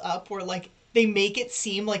adult up, where like they make it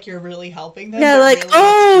seem like you're really helping them. Yeah, like, really,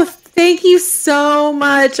 oh, thank you so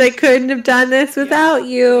much. I couldn't have done this without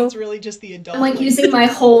you. It's really just the adult. I'm like using my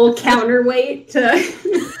whole counterweight to.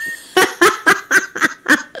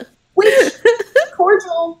 Which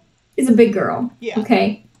Cordial is a big girl. Yeah.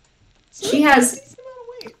 Okay. So She has it's a decent amount of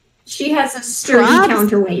weight. she has a sturdy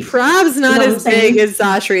counterweight. Prob's not You know as what I'm big saying? as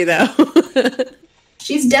Zashri, though.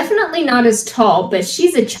 She's definitely not as tall, but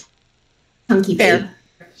she's a chunky babe. Fair.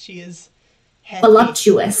 She is heavy.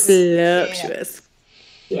 Voluptuous. Voluptuous.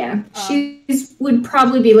 Yeah. She would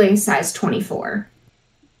probably be like size 24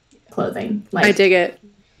 clothing. Like I dig it.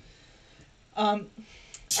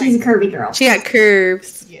 she's a curvy girl. She got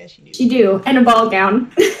curves. Yeah, she do. She do. And a ball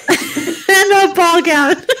gown. And a ball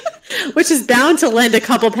gown, which is bound to lend a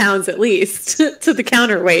couple pounds at least to the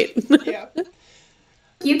counterweight. Yeah.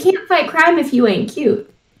 You can't fight crime if you ain't cute.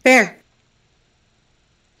 Fair.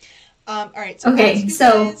 All right. So Okay, as you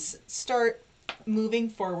so- guys start moving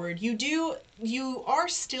forward, you are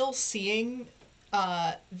still seeing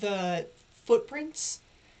the footprints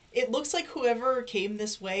It looks like whoever came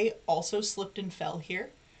this way also slipped and fell here.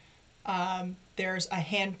 There's a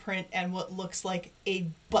handprint and what looks like a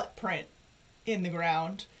butt print in the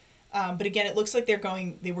ground. But again, it looks like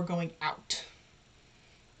they were going out.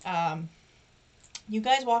 You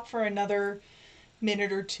guys walk for another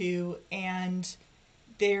minute or two, and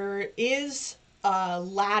there is a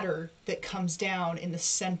ladder that comes down in the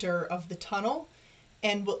center of the tunnel,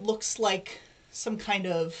 and what looks like some kind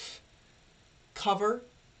of cover,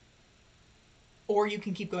 or you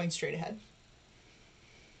can keep going straight ahead.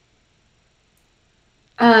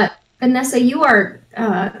 Vanessa, you are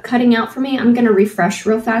cutting out for me. I'm going to refresh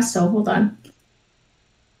real fast, so hold on.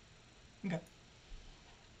 Okay.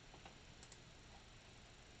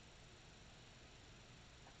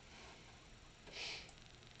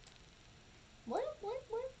 What?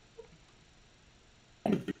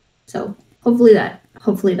 So hopefully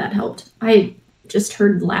that helped. I just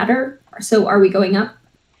heard ladder. So are we going up?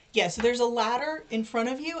 Yeah, so there's a ladder in front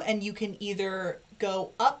of you, and you can either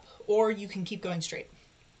go up or you can keep going straight.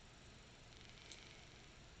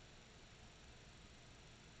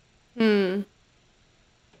 Hmm.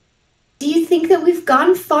 Do you think that we've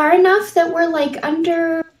gone far enough that we're like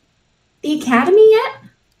under the academy yet?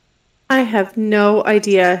 I have no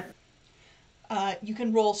idea. You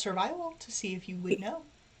can roll survival to see if you would know.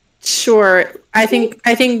 Sure. I think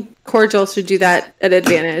Cordial should do that at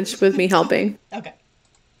advantage with me helping. Okay.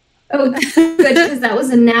 Oh, good, because that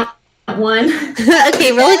was a nat 1.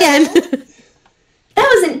 Okay, roll again. That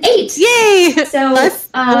was an 8. Yay! So,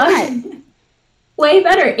 way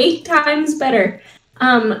better. 8 times better.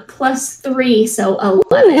 Plus 3, so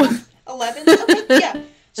 11. 11? Okay, yeah.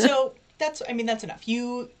 So that's enough.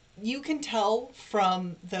 You can tell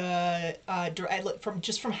from the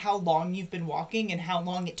from how long you've been walking and how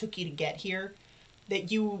long it took you to get here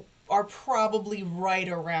that you are probably right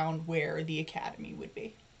around where the academy would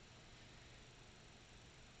be.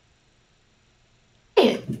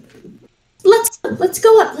 Hey, let's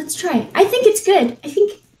go up. Let's try it. I think it's good.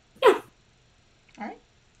 Yeah. All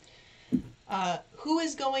right. Who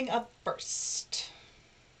is going up first?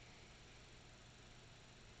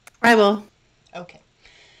 I will. Okay.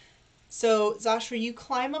 So, Zashra, you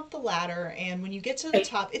climb up the ladder, and when you get to the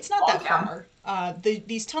top, it's not that far.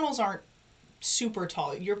 These tunnels aren't super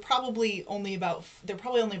tall. They're probably only about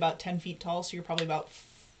 10 feet tall, so you're probably about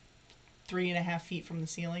 3.5 feet from the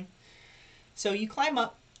ceiling. So you climb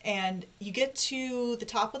up, and you get to the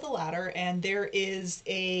top of the ladder, and there is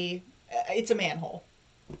it's a manhole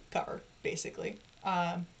cover, basically.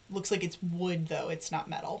 Looks like it's wood, though. It's not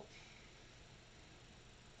metal.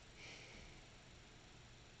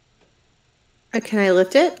 Can I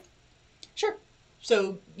lift it? Sure.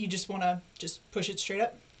 So you just want to push it straight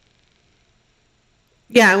up?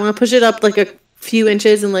 Yeah, I want to push it up like a few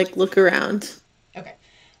inches and like look around. Okay.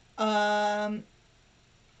 Are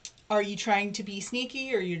you trying to be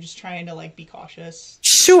sneaky, or you're just trying to like be cautious?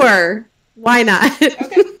 Sure. Why not?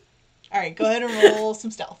 Okay. All right, go ahead and roll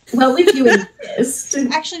some stealth. Well, if you insist.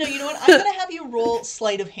 Actually, no, you know what? I'm going to have you roll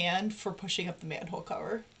sleight of hand for pushing up the manhole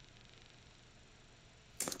cover.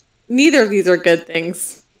 Neither of these are good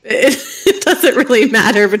things. It doesn't really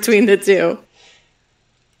matter between the two.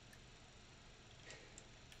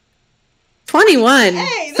 21.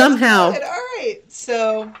 Hey, that's somehow. good. All right.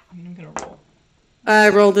 So I'm going to roll. I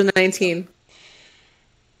rolled a 19.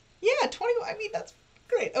 Yeah, 21. I mean, that's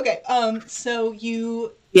great. Okay. So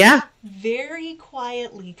you very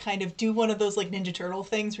quietly kind of do one of those like Ninja Turtle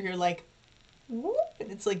things where you're like, whoop, and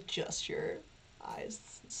it's like just your eyes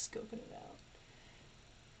scoping it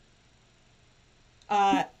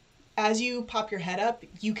out. As you pop your head up,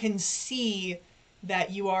 you can see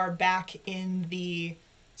that you are back in the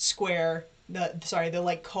square, the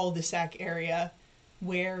like cul-de-sac area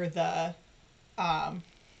where the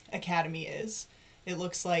academy is. It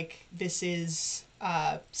looks like this is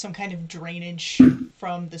some kind of drainage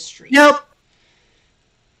from the street. Nope.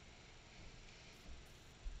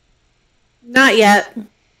 Not yet.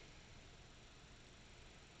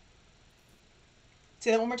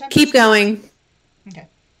 Say that one more time. Keep going. Okay.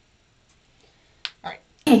 All right.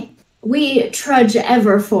 Okay. We trudge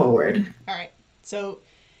ever forward. All right. So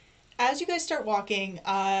as you guys start walking,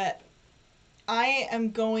 I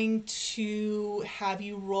am going to have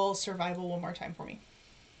you roll survival one more time for me.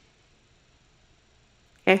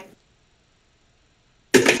 Okay.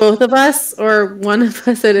 Both of us or one of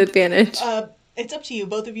us at advantage? It's up to you.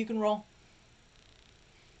 Both of you can roll.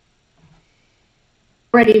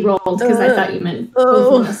 Already rolled because I thought you meant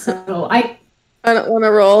both of us. So I don't want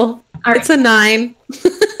to roll. Right. It's a 9.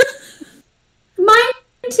 Mine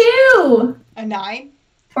too. A 9?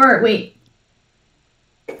 Or wait.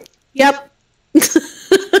 Yep.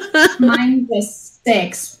 Mine was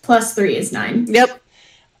 6 plus 3 is 9. Yep.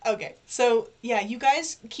 Okay, so yeah, you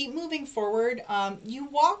guys keep moving forward. You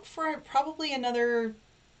walk for probably another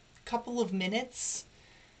couple of minutes,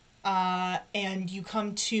 and you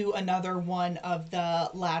come to another one of the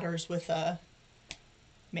ladders with a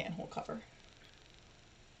manhole cover.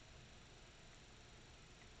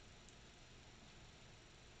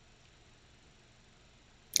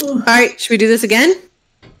 All right, should we do this again?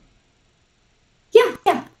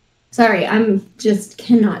 Yeah. Sorry, I'm just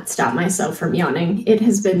cannot stop myself from yawning. It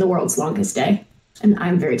has been the world's longest day, and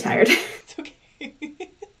I'm very tired. It's okay.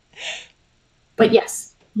 But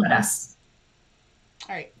yes, let us.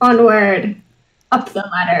 All right. Onward. Up the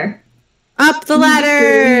ladder. Up the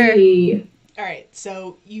ladder! Victory. All right,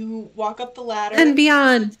 so you walk up the ladder. And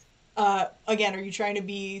beyond. Again, are you trying to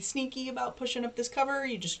be sneaky about pushing up this cover, or are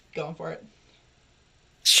you just going for it?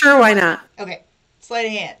 Sure, why not? Okay, sleight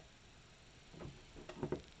of hand.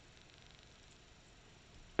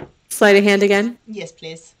 Sleight of hand again. Yes,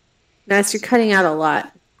 please. Nice, you're cutting out a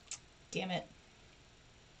lot. Damn it. I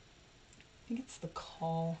think it's the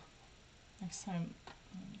call. Next time,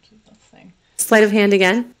 I'm gonna keep the thing. Sleight of hand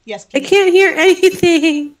again. Yes, I please. can't hear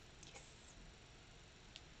anything.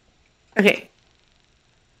 Okay.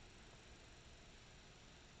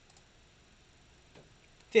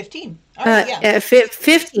 15. All right, yeah.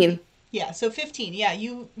 15. Yeah, so 15. Yeah,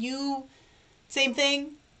 you same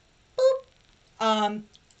thing. Boop.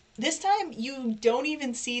 This time you don't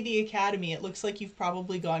even see the academy. It looks like you've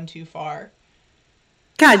probably gone too far.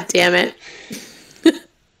 God damn it. We're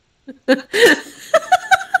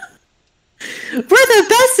the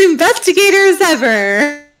best investigators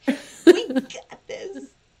ever. We got this.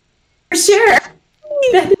 For sure.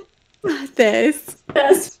 Got this.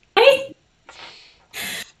 That's right.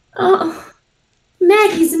 Oh,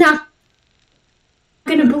 Maggie's not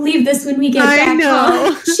gonna believe this when we get I back.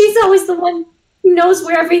 know. Huh? She's always the one who knows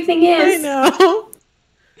where everything is. I know.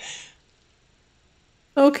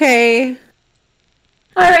 Okay.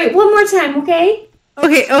 All right, one more time, okay?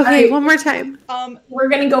 Okay, right. one more time. We're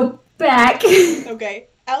gonna go back. Okay.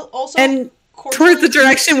 Also, And Cordial, towards the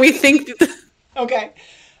direction we think. Okay.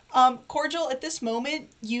 Cordial, at this moment,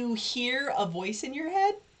 you hear a voice in your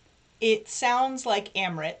head. It sounds like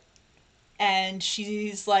Amrit. And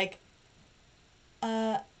she's like,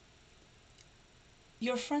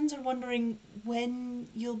 your friends are wondering when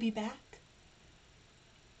you'll be back?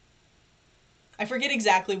 I forget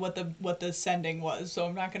exactly what the sending was, so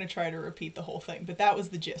I'm not going to try to repeat the whole thing, but that was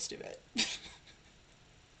the gist of it.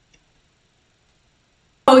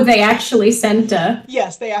 Oh, they actually sent a...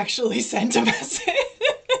 Yes, they actually sent a message.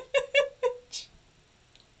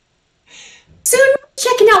 Soon,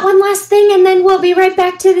 checking out one last thing, and then we'll be right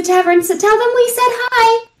back to the tavern. So tell them we said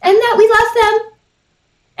hi, and that we love them.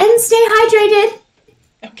 And stay hydrated.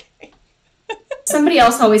 Okay. Somebody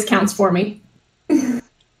else always counts for me.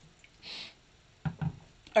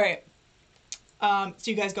 All right. So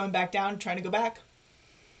you guys going back down, trying to go back?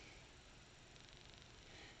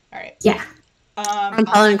 All right. Yeah. I'm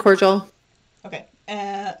following Cordial. Okay.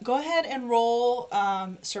 Go ahead and roll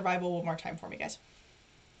survival one more time for me, guys.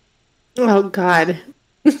 Oh, God.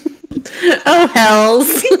 Oh,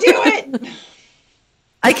 hells. You can do it!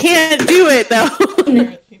 I can't do it, though.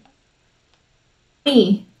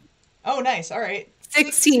 Me. Oh, nice. All right.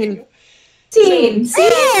 16. Team. See?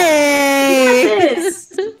 Hey!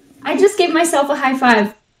 This. I just gave myself a high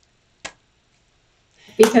five.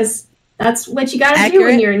 Because that's what you gotta do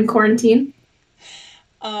when you're in quarantine.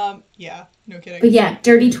 Yeah, no kidding. But yeah,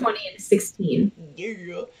 dirty 20 and a 16.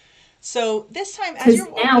 Yeah. So this time, as Because you're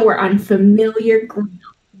walking, now we're on familiar ground.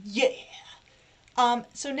 yeah.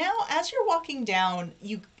 So now as you're walking down,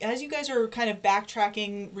 as you guys are kind of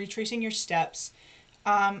backtracking, retracing your steps,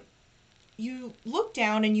 you look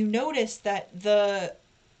down and you notice that the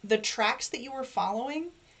tracks that you were following,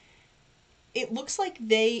 it looks like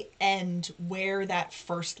they end where that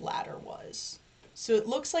first ladder was. So it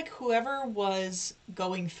looks like whoever was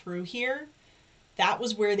going through here, that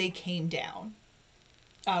was where they came down.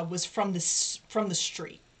 Was from the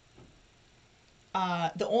street.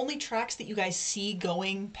 The only tracks that you guys see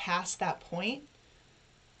going past that point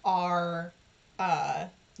are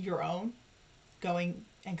your own, going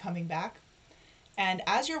and coming back. And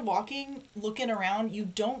as you're walking, looking around, you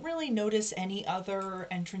don't really notice any other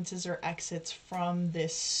entrances or exits from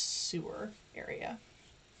this sewer area.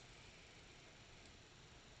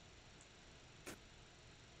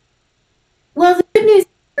 Well, the good news is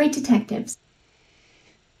great detectives.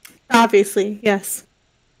 Obviously, yes.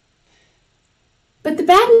 But the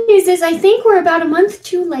bad news is I think we're about a month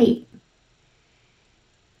too late.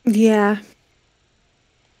 Yeah.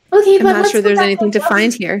 Okay, I'm but not let's sure go there's back anything to up.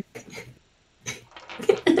 find here.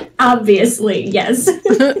 Obviously, yes.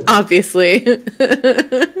 Obviously.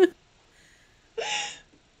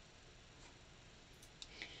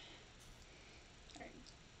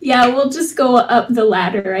 Yeah, we'll just go up the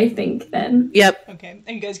ladder, I think, then. Yep. Okay.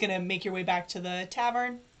 Are you guys gonna make your way back to the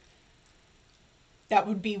tavern? That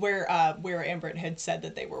would be where Ambrit had said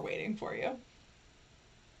that they were waiting for you.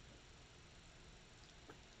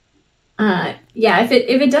 Yeah, if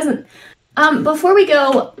it doesn't before we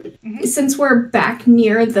go, since we're back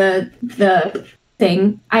near the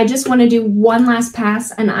thing, I just want to do one last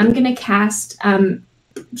pass, and I'm gonna cast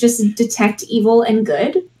just detect evil and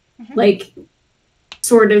good, like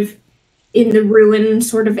sort of in the ruin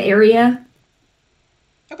sort of area.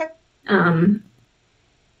 Okay.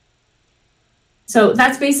 So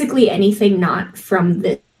that's basically anything not from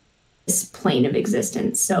this plane of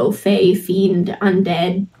existence. So fae, fiend,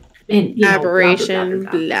 undead, and Aberration,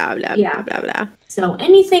 blah, blah, blah, blah, blah, yeah. blah, blah, blah. So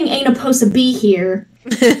anything ain't supposed to be here.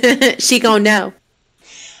 She gon' know.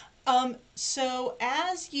 So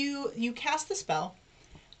as you cast the spell,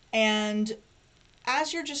 and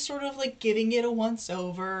as you're just sort of like giving it a once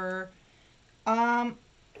over,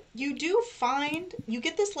 you do find you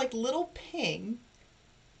get this like little ping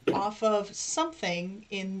off of something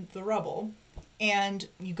in the rubble, and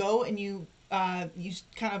you go and you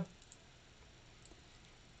kind of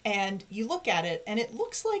and you look at it, and it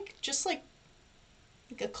looks like just like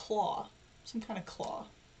a claw, some kind of claw.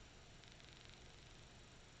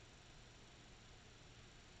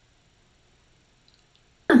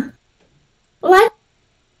 Well, I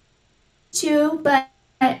too, but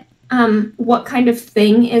what kind of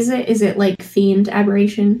thing is it? Is it like fiend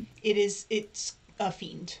aberration? It's a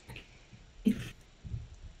fiend.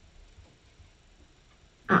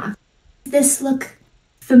 Does this look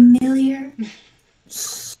familiar?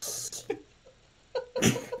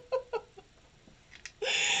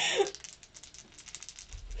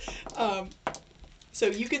 So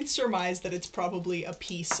you can surmise that it's probably a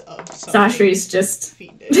piece of something. Zashri's just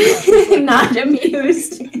fiendish. not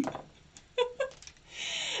amused.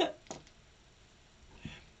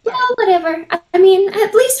 Well, whatever. I mean,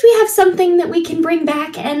 at least we have something that we can bring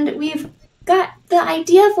back, and we've got the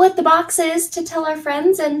idea of what the box is to tell our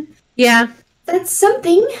friends, and Yeah. that's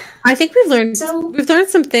something. I think we've learned So,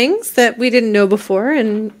 some things that we didn't know before,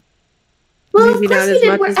 and well, maybe of course not we as did.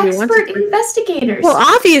 much We're as we expert wanted. investigators. Well,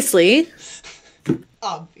 obviously.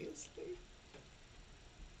 Obviously.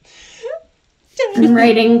 I'm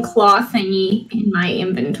writing claw thingy in my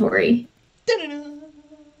inventory.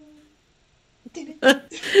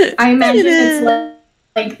 I imagine it's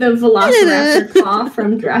like the Velociraptor claw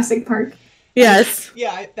from Jurassic Park. Yes.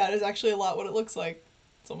 Yeah, that is actually a lot what it looks like.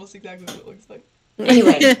 It's almost exactly what it looks like.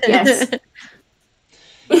 Anyway, yes.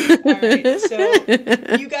 Alright, so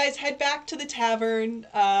you guys head back to the tavern.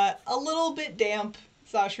 A little bit damp.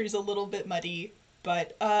 Zashri's a little bit muddy.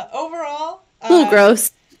 But overall... a little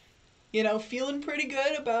gross. You know, feeling pretty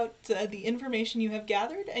good about the information you have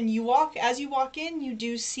gathered. And as you walk in, you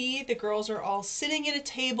do see the girls are all sitting at a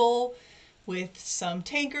table with some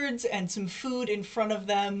tankards and some food in front of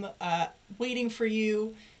them, waiting for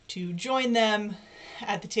you to join them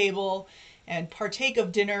at the table and partake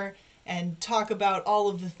of dinner and talk about all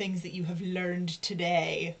of the things that you have learned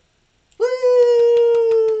today. Woo!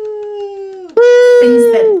 Things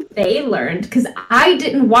that they learned, because I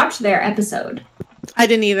didn't watch their episode. I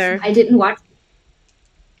didn't either. I didn't watch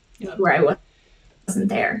where I wasn't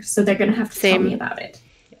there, so they're gonna have to tell me about it.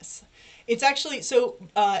 Yes, it's actually so.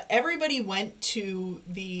 Everybody went to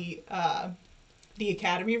the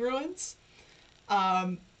Academy ruins.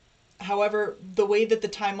 However, the way that the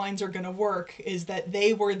timelines are going to work is that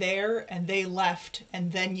they were there and they left,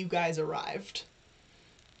 and then you guys arrived.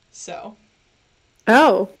 So.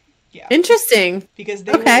 Oh. Yeah. Interesting. Because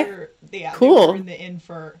they were cool. They were in the inn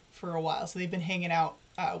for a while, so they've been hanging out,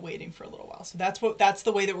 waiting for a little while. So that's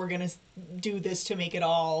the way that we're gonna do this to make it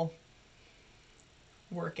all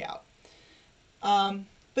work out.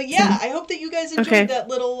 But yeah, I hope that you guys enjoyed that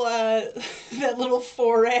little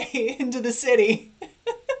foray into the city.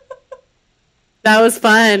 That was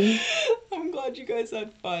fun. I'm glad you guys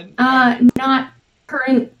had fun. Not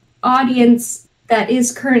current audience that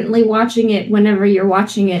is currently watching it whenever you're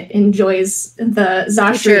watching it enjoys the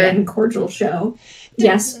Zashris and Cordial show.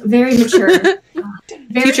 Yes, very mature.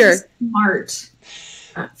 Very future. Smart.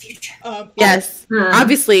 Future. Yes.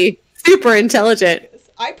 Obviously, super intelligent.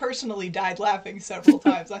 I personally died laughing several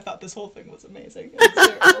times. I thought this whole thing was amazing.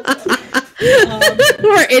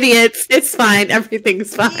 We're idiots. It's fine.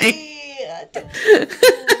 Everything's fine. Yeah,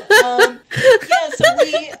 so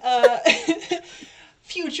we...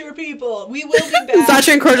 future people, we will be back.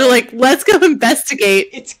 Zashris and Cordial like, let's go investigate.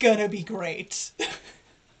 It's gonna be great.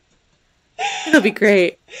 It'll be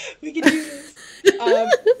great. We can do this.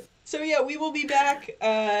 So yeah, we will be back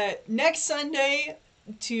next Sunday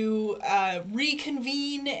to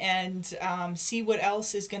reconvene and see what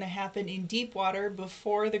else is going to happen in Deepwater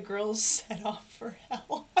before the girls set off for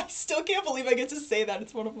hell. I still can't believe I get to say that.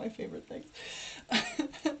 It's one of my favorite things.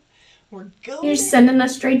 We're going. You're sending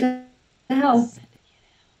us straight to hell.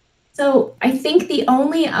 So I think the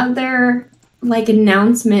only other like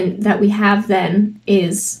announcement that we have then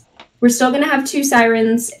is we're still going to have 2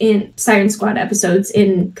 Siren Squad episodes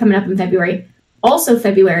coming up in February. Also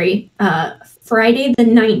February, Friday the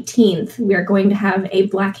 19th, we are going to have a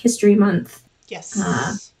Black History Month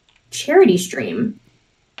charity stream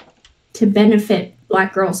to benefit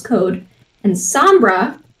Black Girls Code. And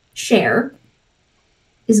Sombra Cher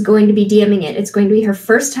is going to be DMing it. It's going to be her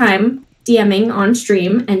first time DMing on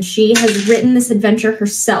stream, and she has written this adventure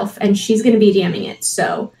herself, and she's going to be DMing it.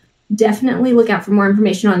 So definitely look out for more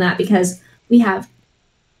information on that, because we have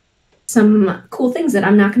some cool things that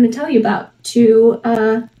I'm not going to tell you about to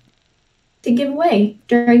give away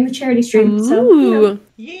during the charity stream. Ooh. So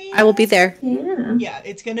Yeah. I will be there. Yeah,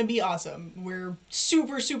 it's going to be awesome. We're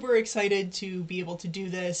super, super excited to be able to do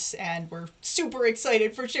this, and we're super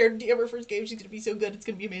excited for Cher to DM her first game. She's going to be so good. It's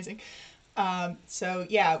going to be amazing. So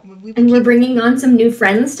yeah, we're bringing on some new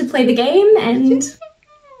friends to play the game,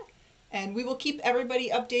 and we will keep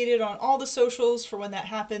everybody updated on all the socials for when that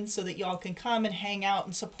happens, so that y'all can come and hang out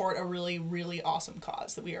and support a really, really awesome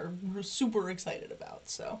cause that we're super excited about.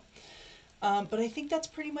 So, but I think that's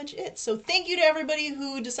pretty much it. So thank you to everybody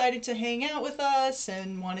who decided to hang out with us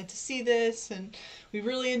and wanted to see this, and we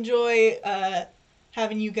really enjoy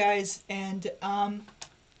having you guys. And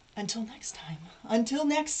until next time, until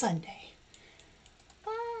next Sunday.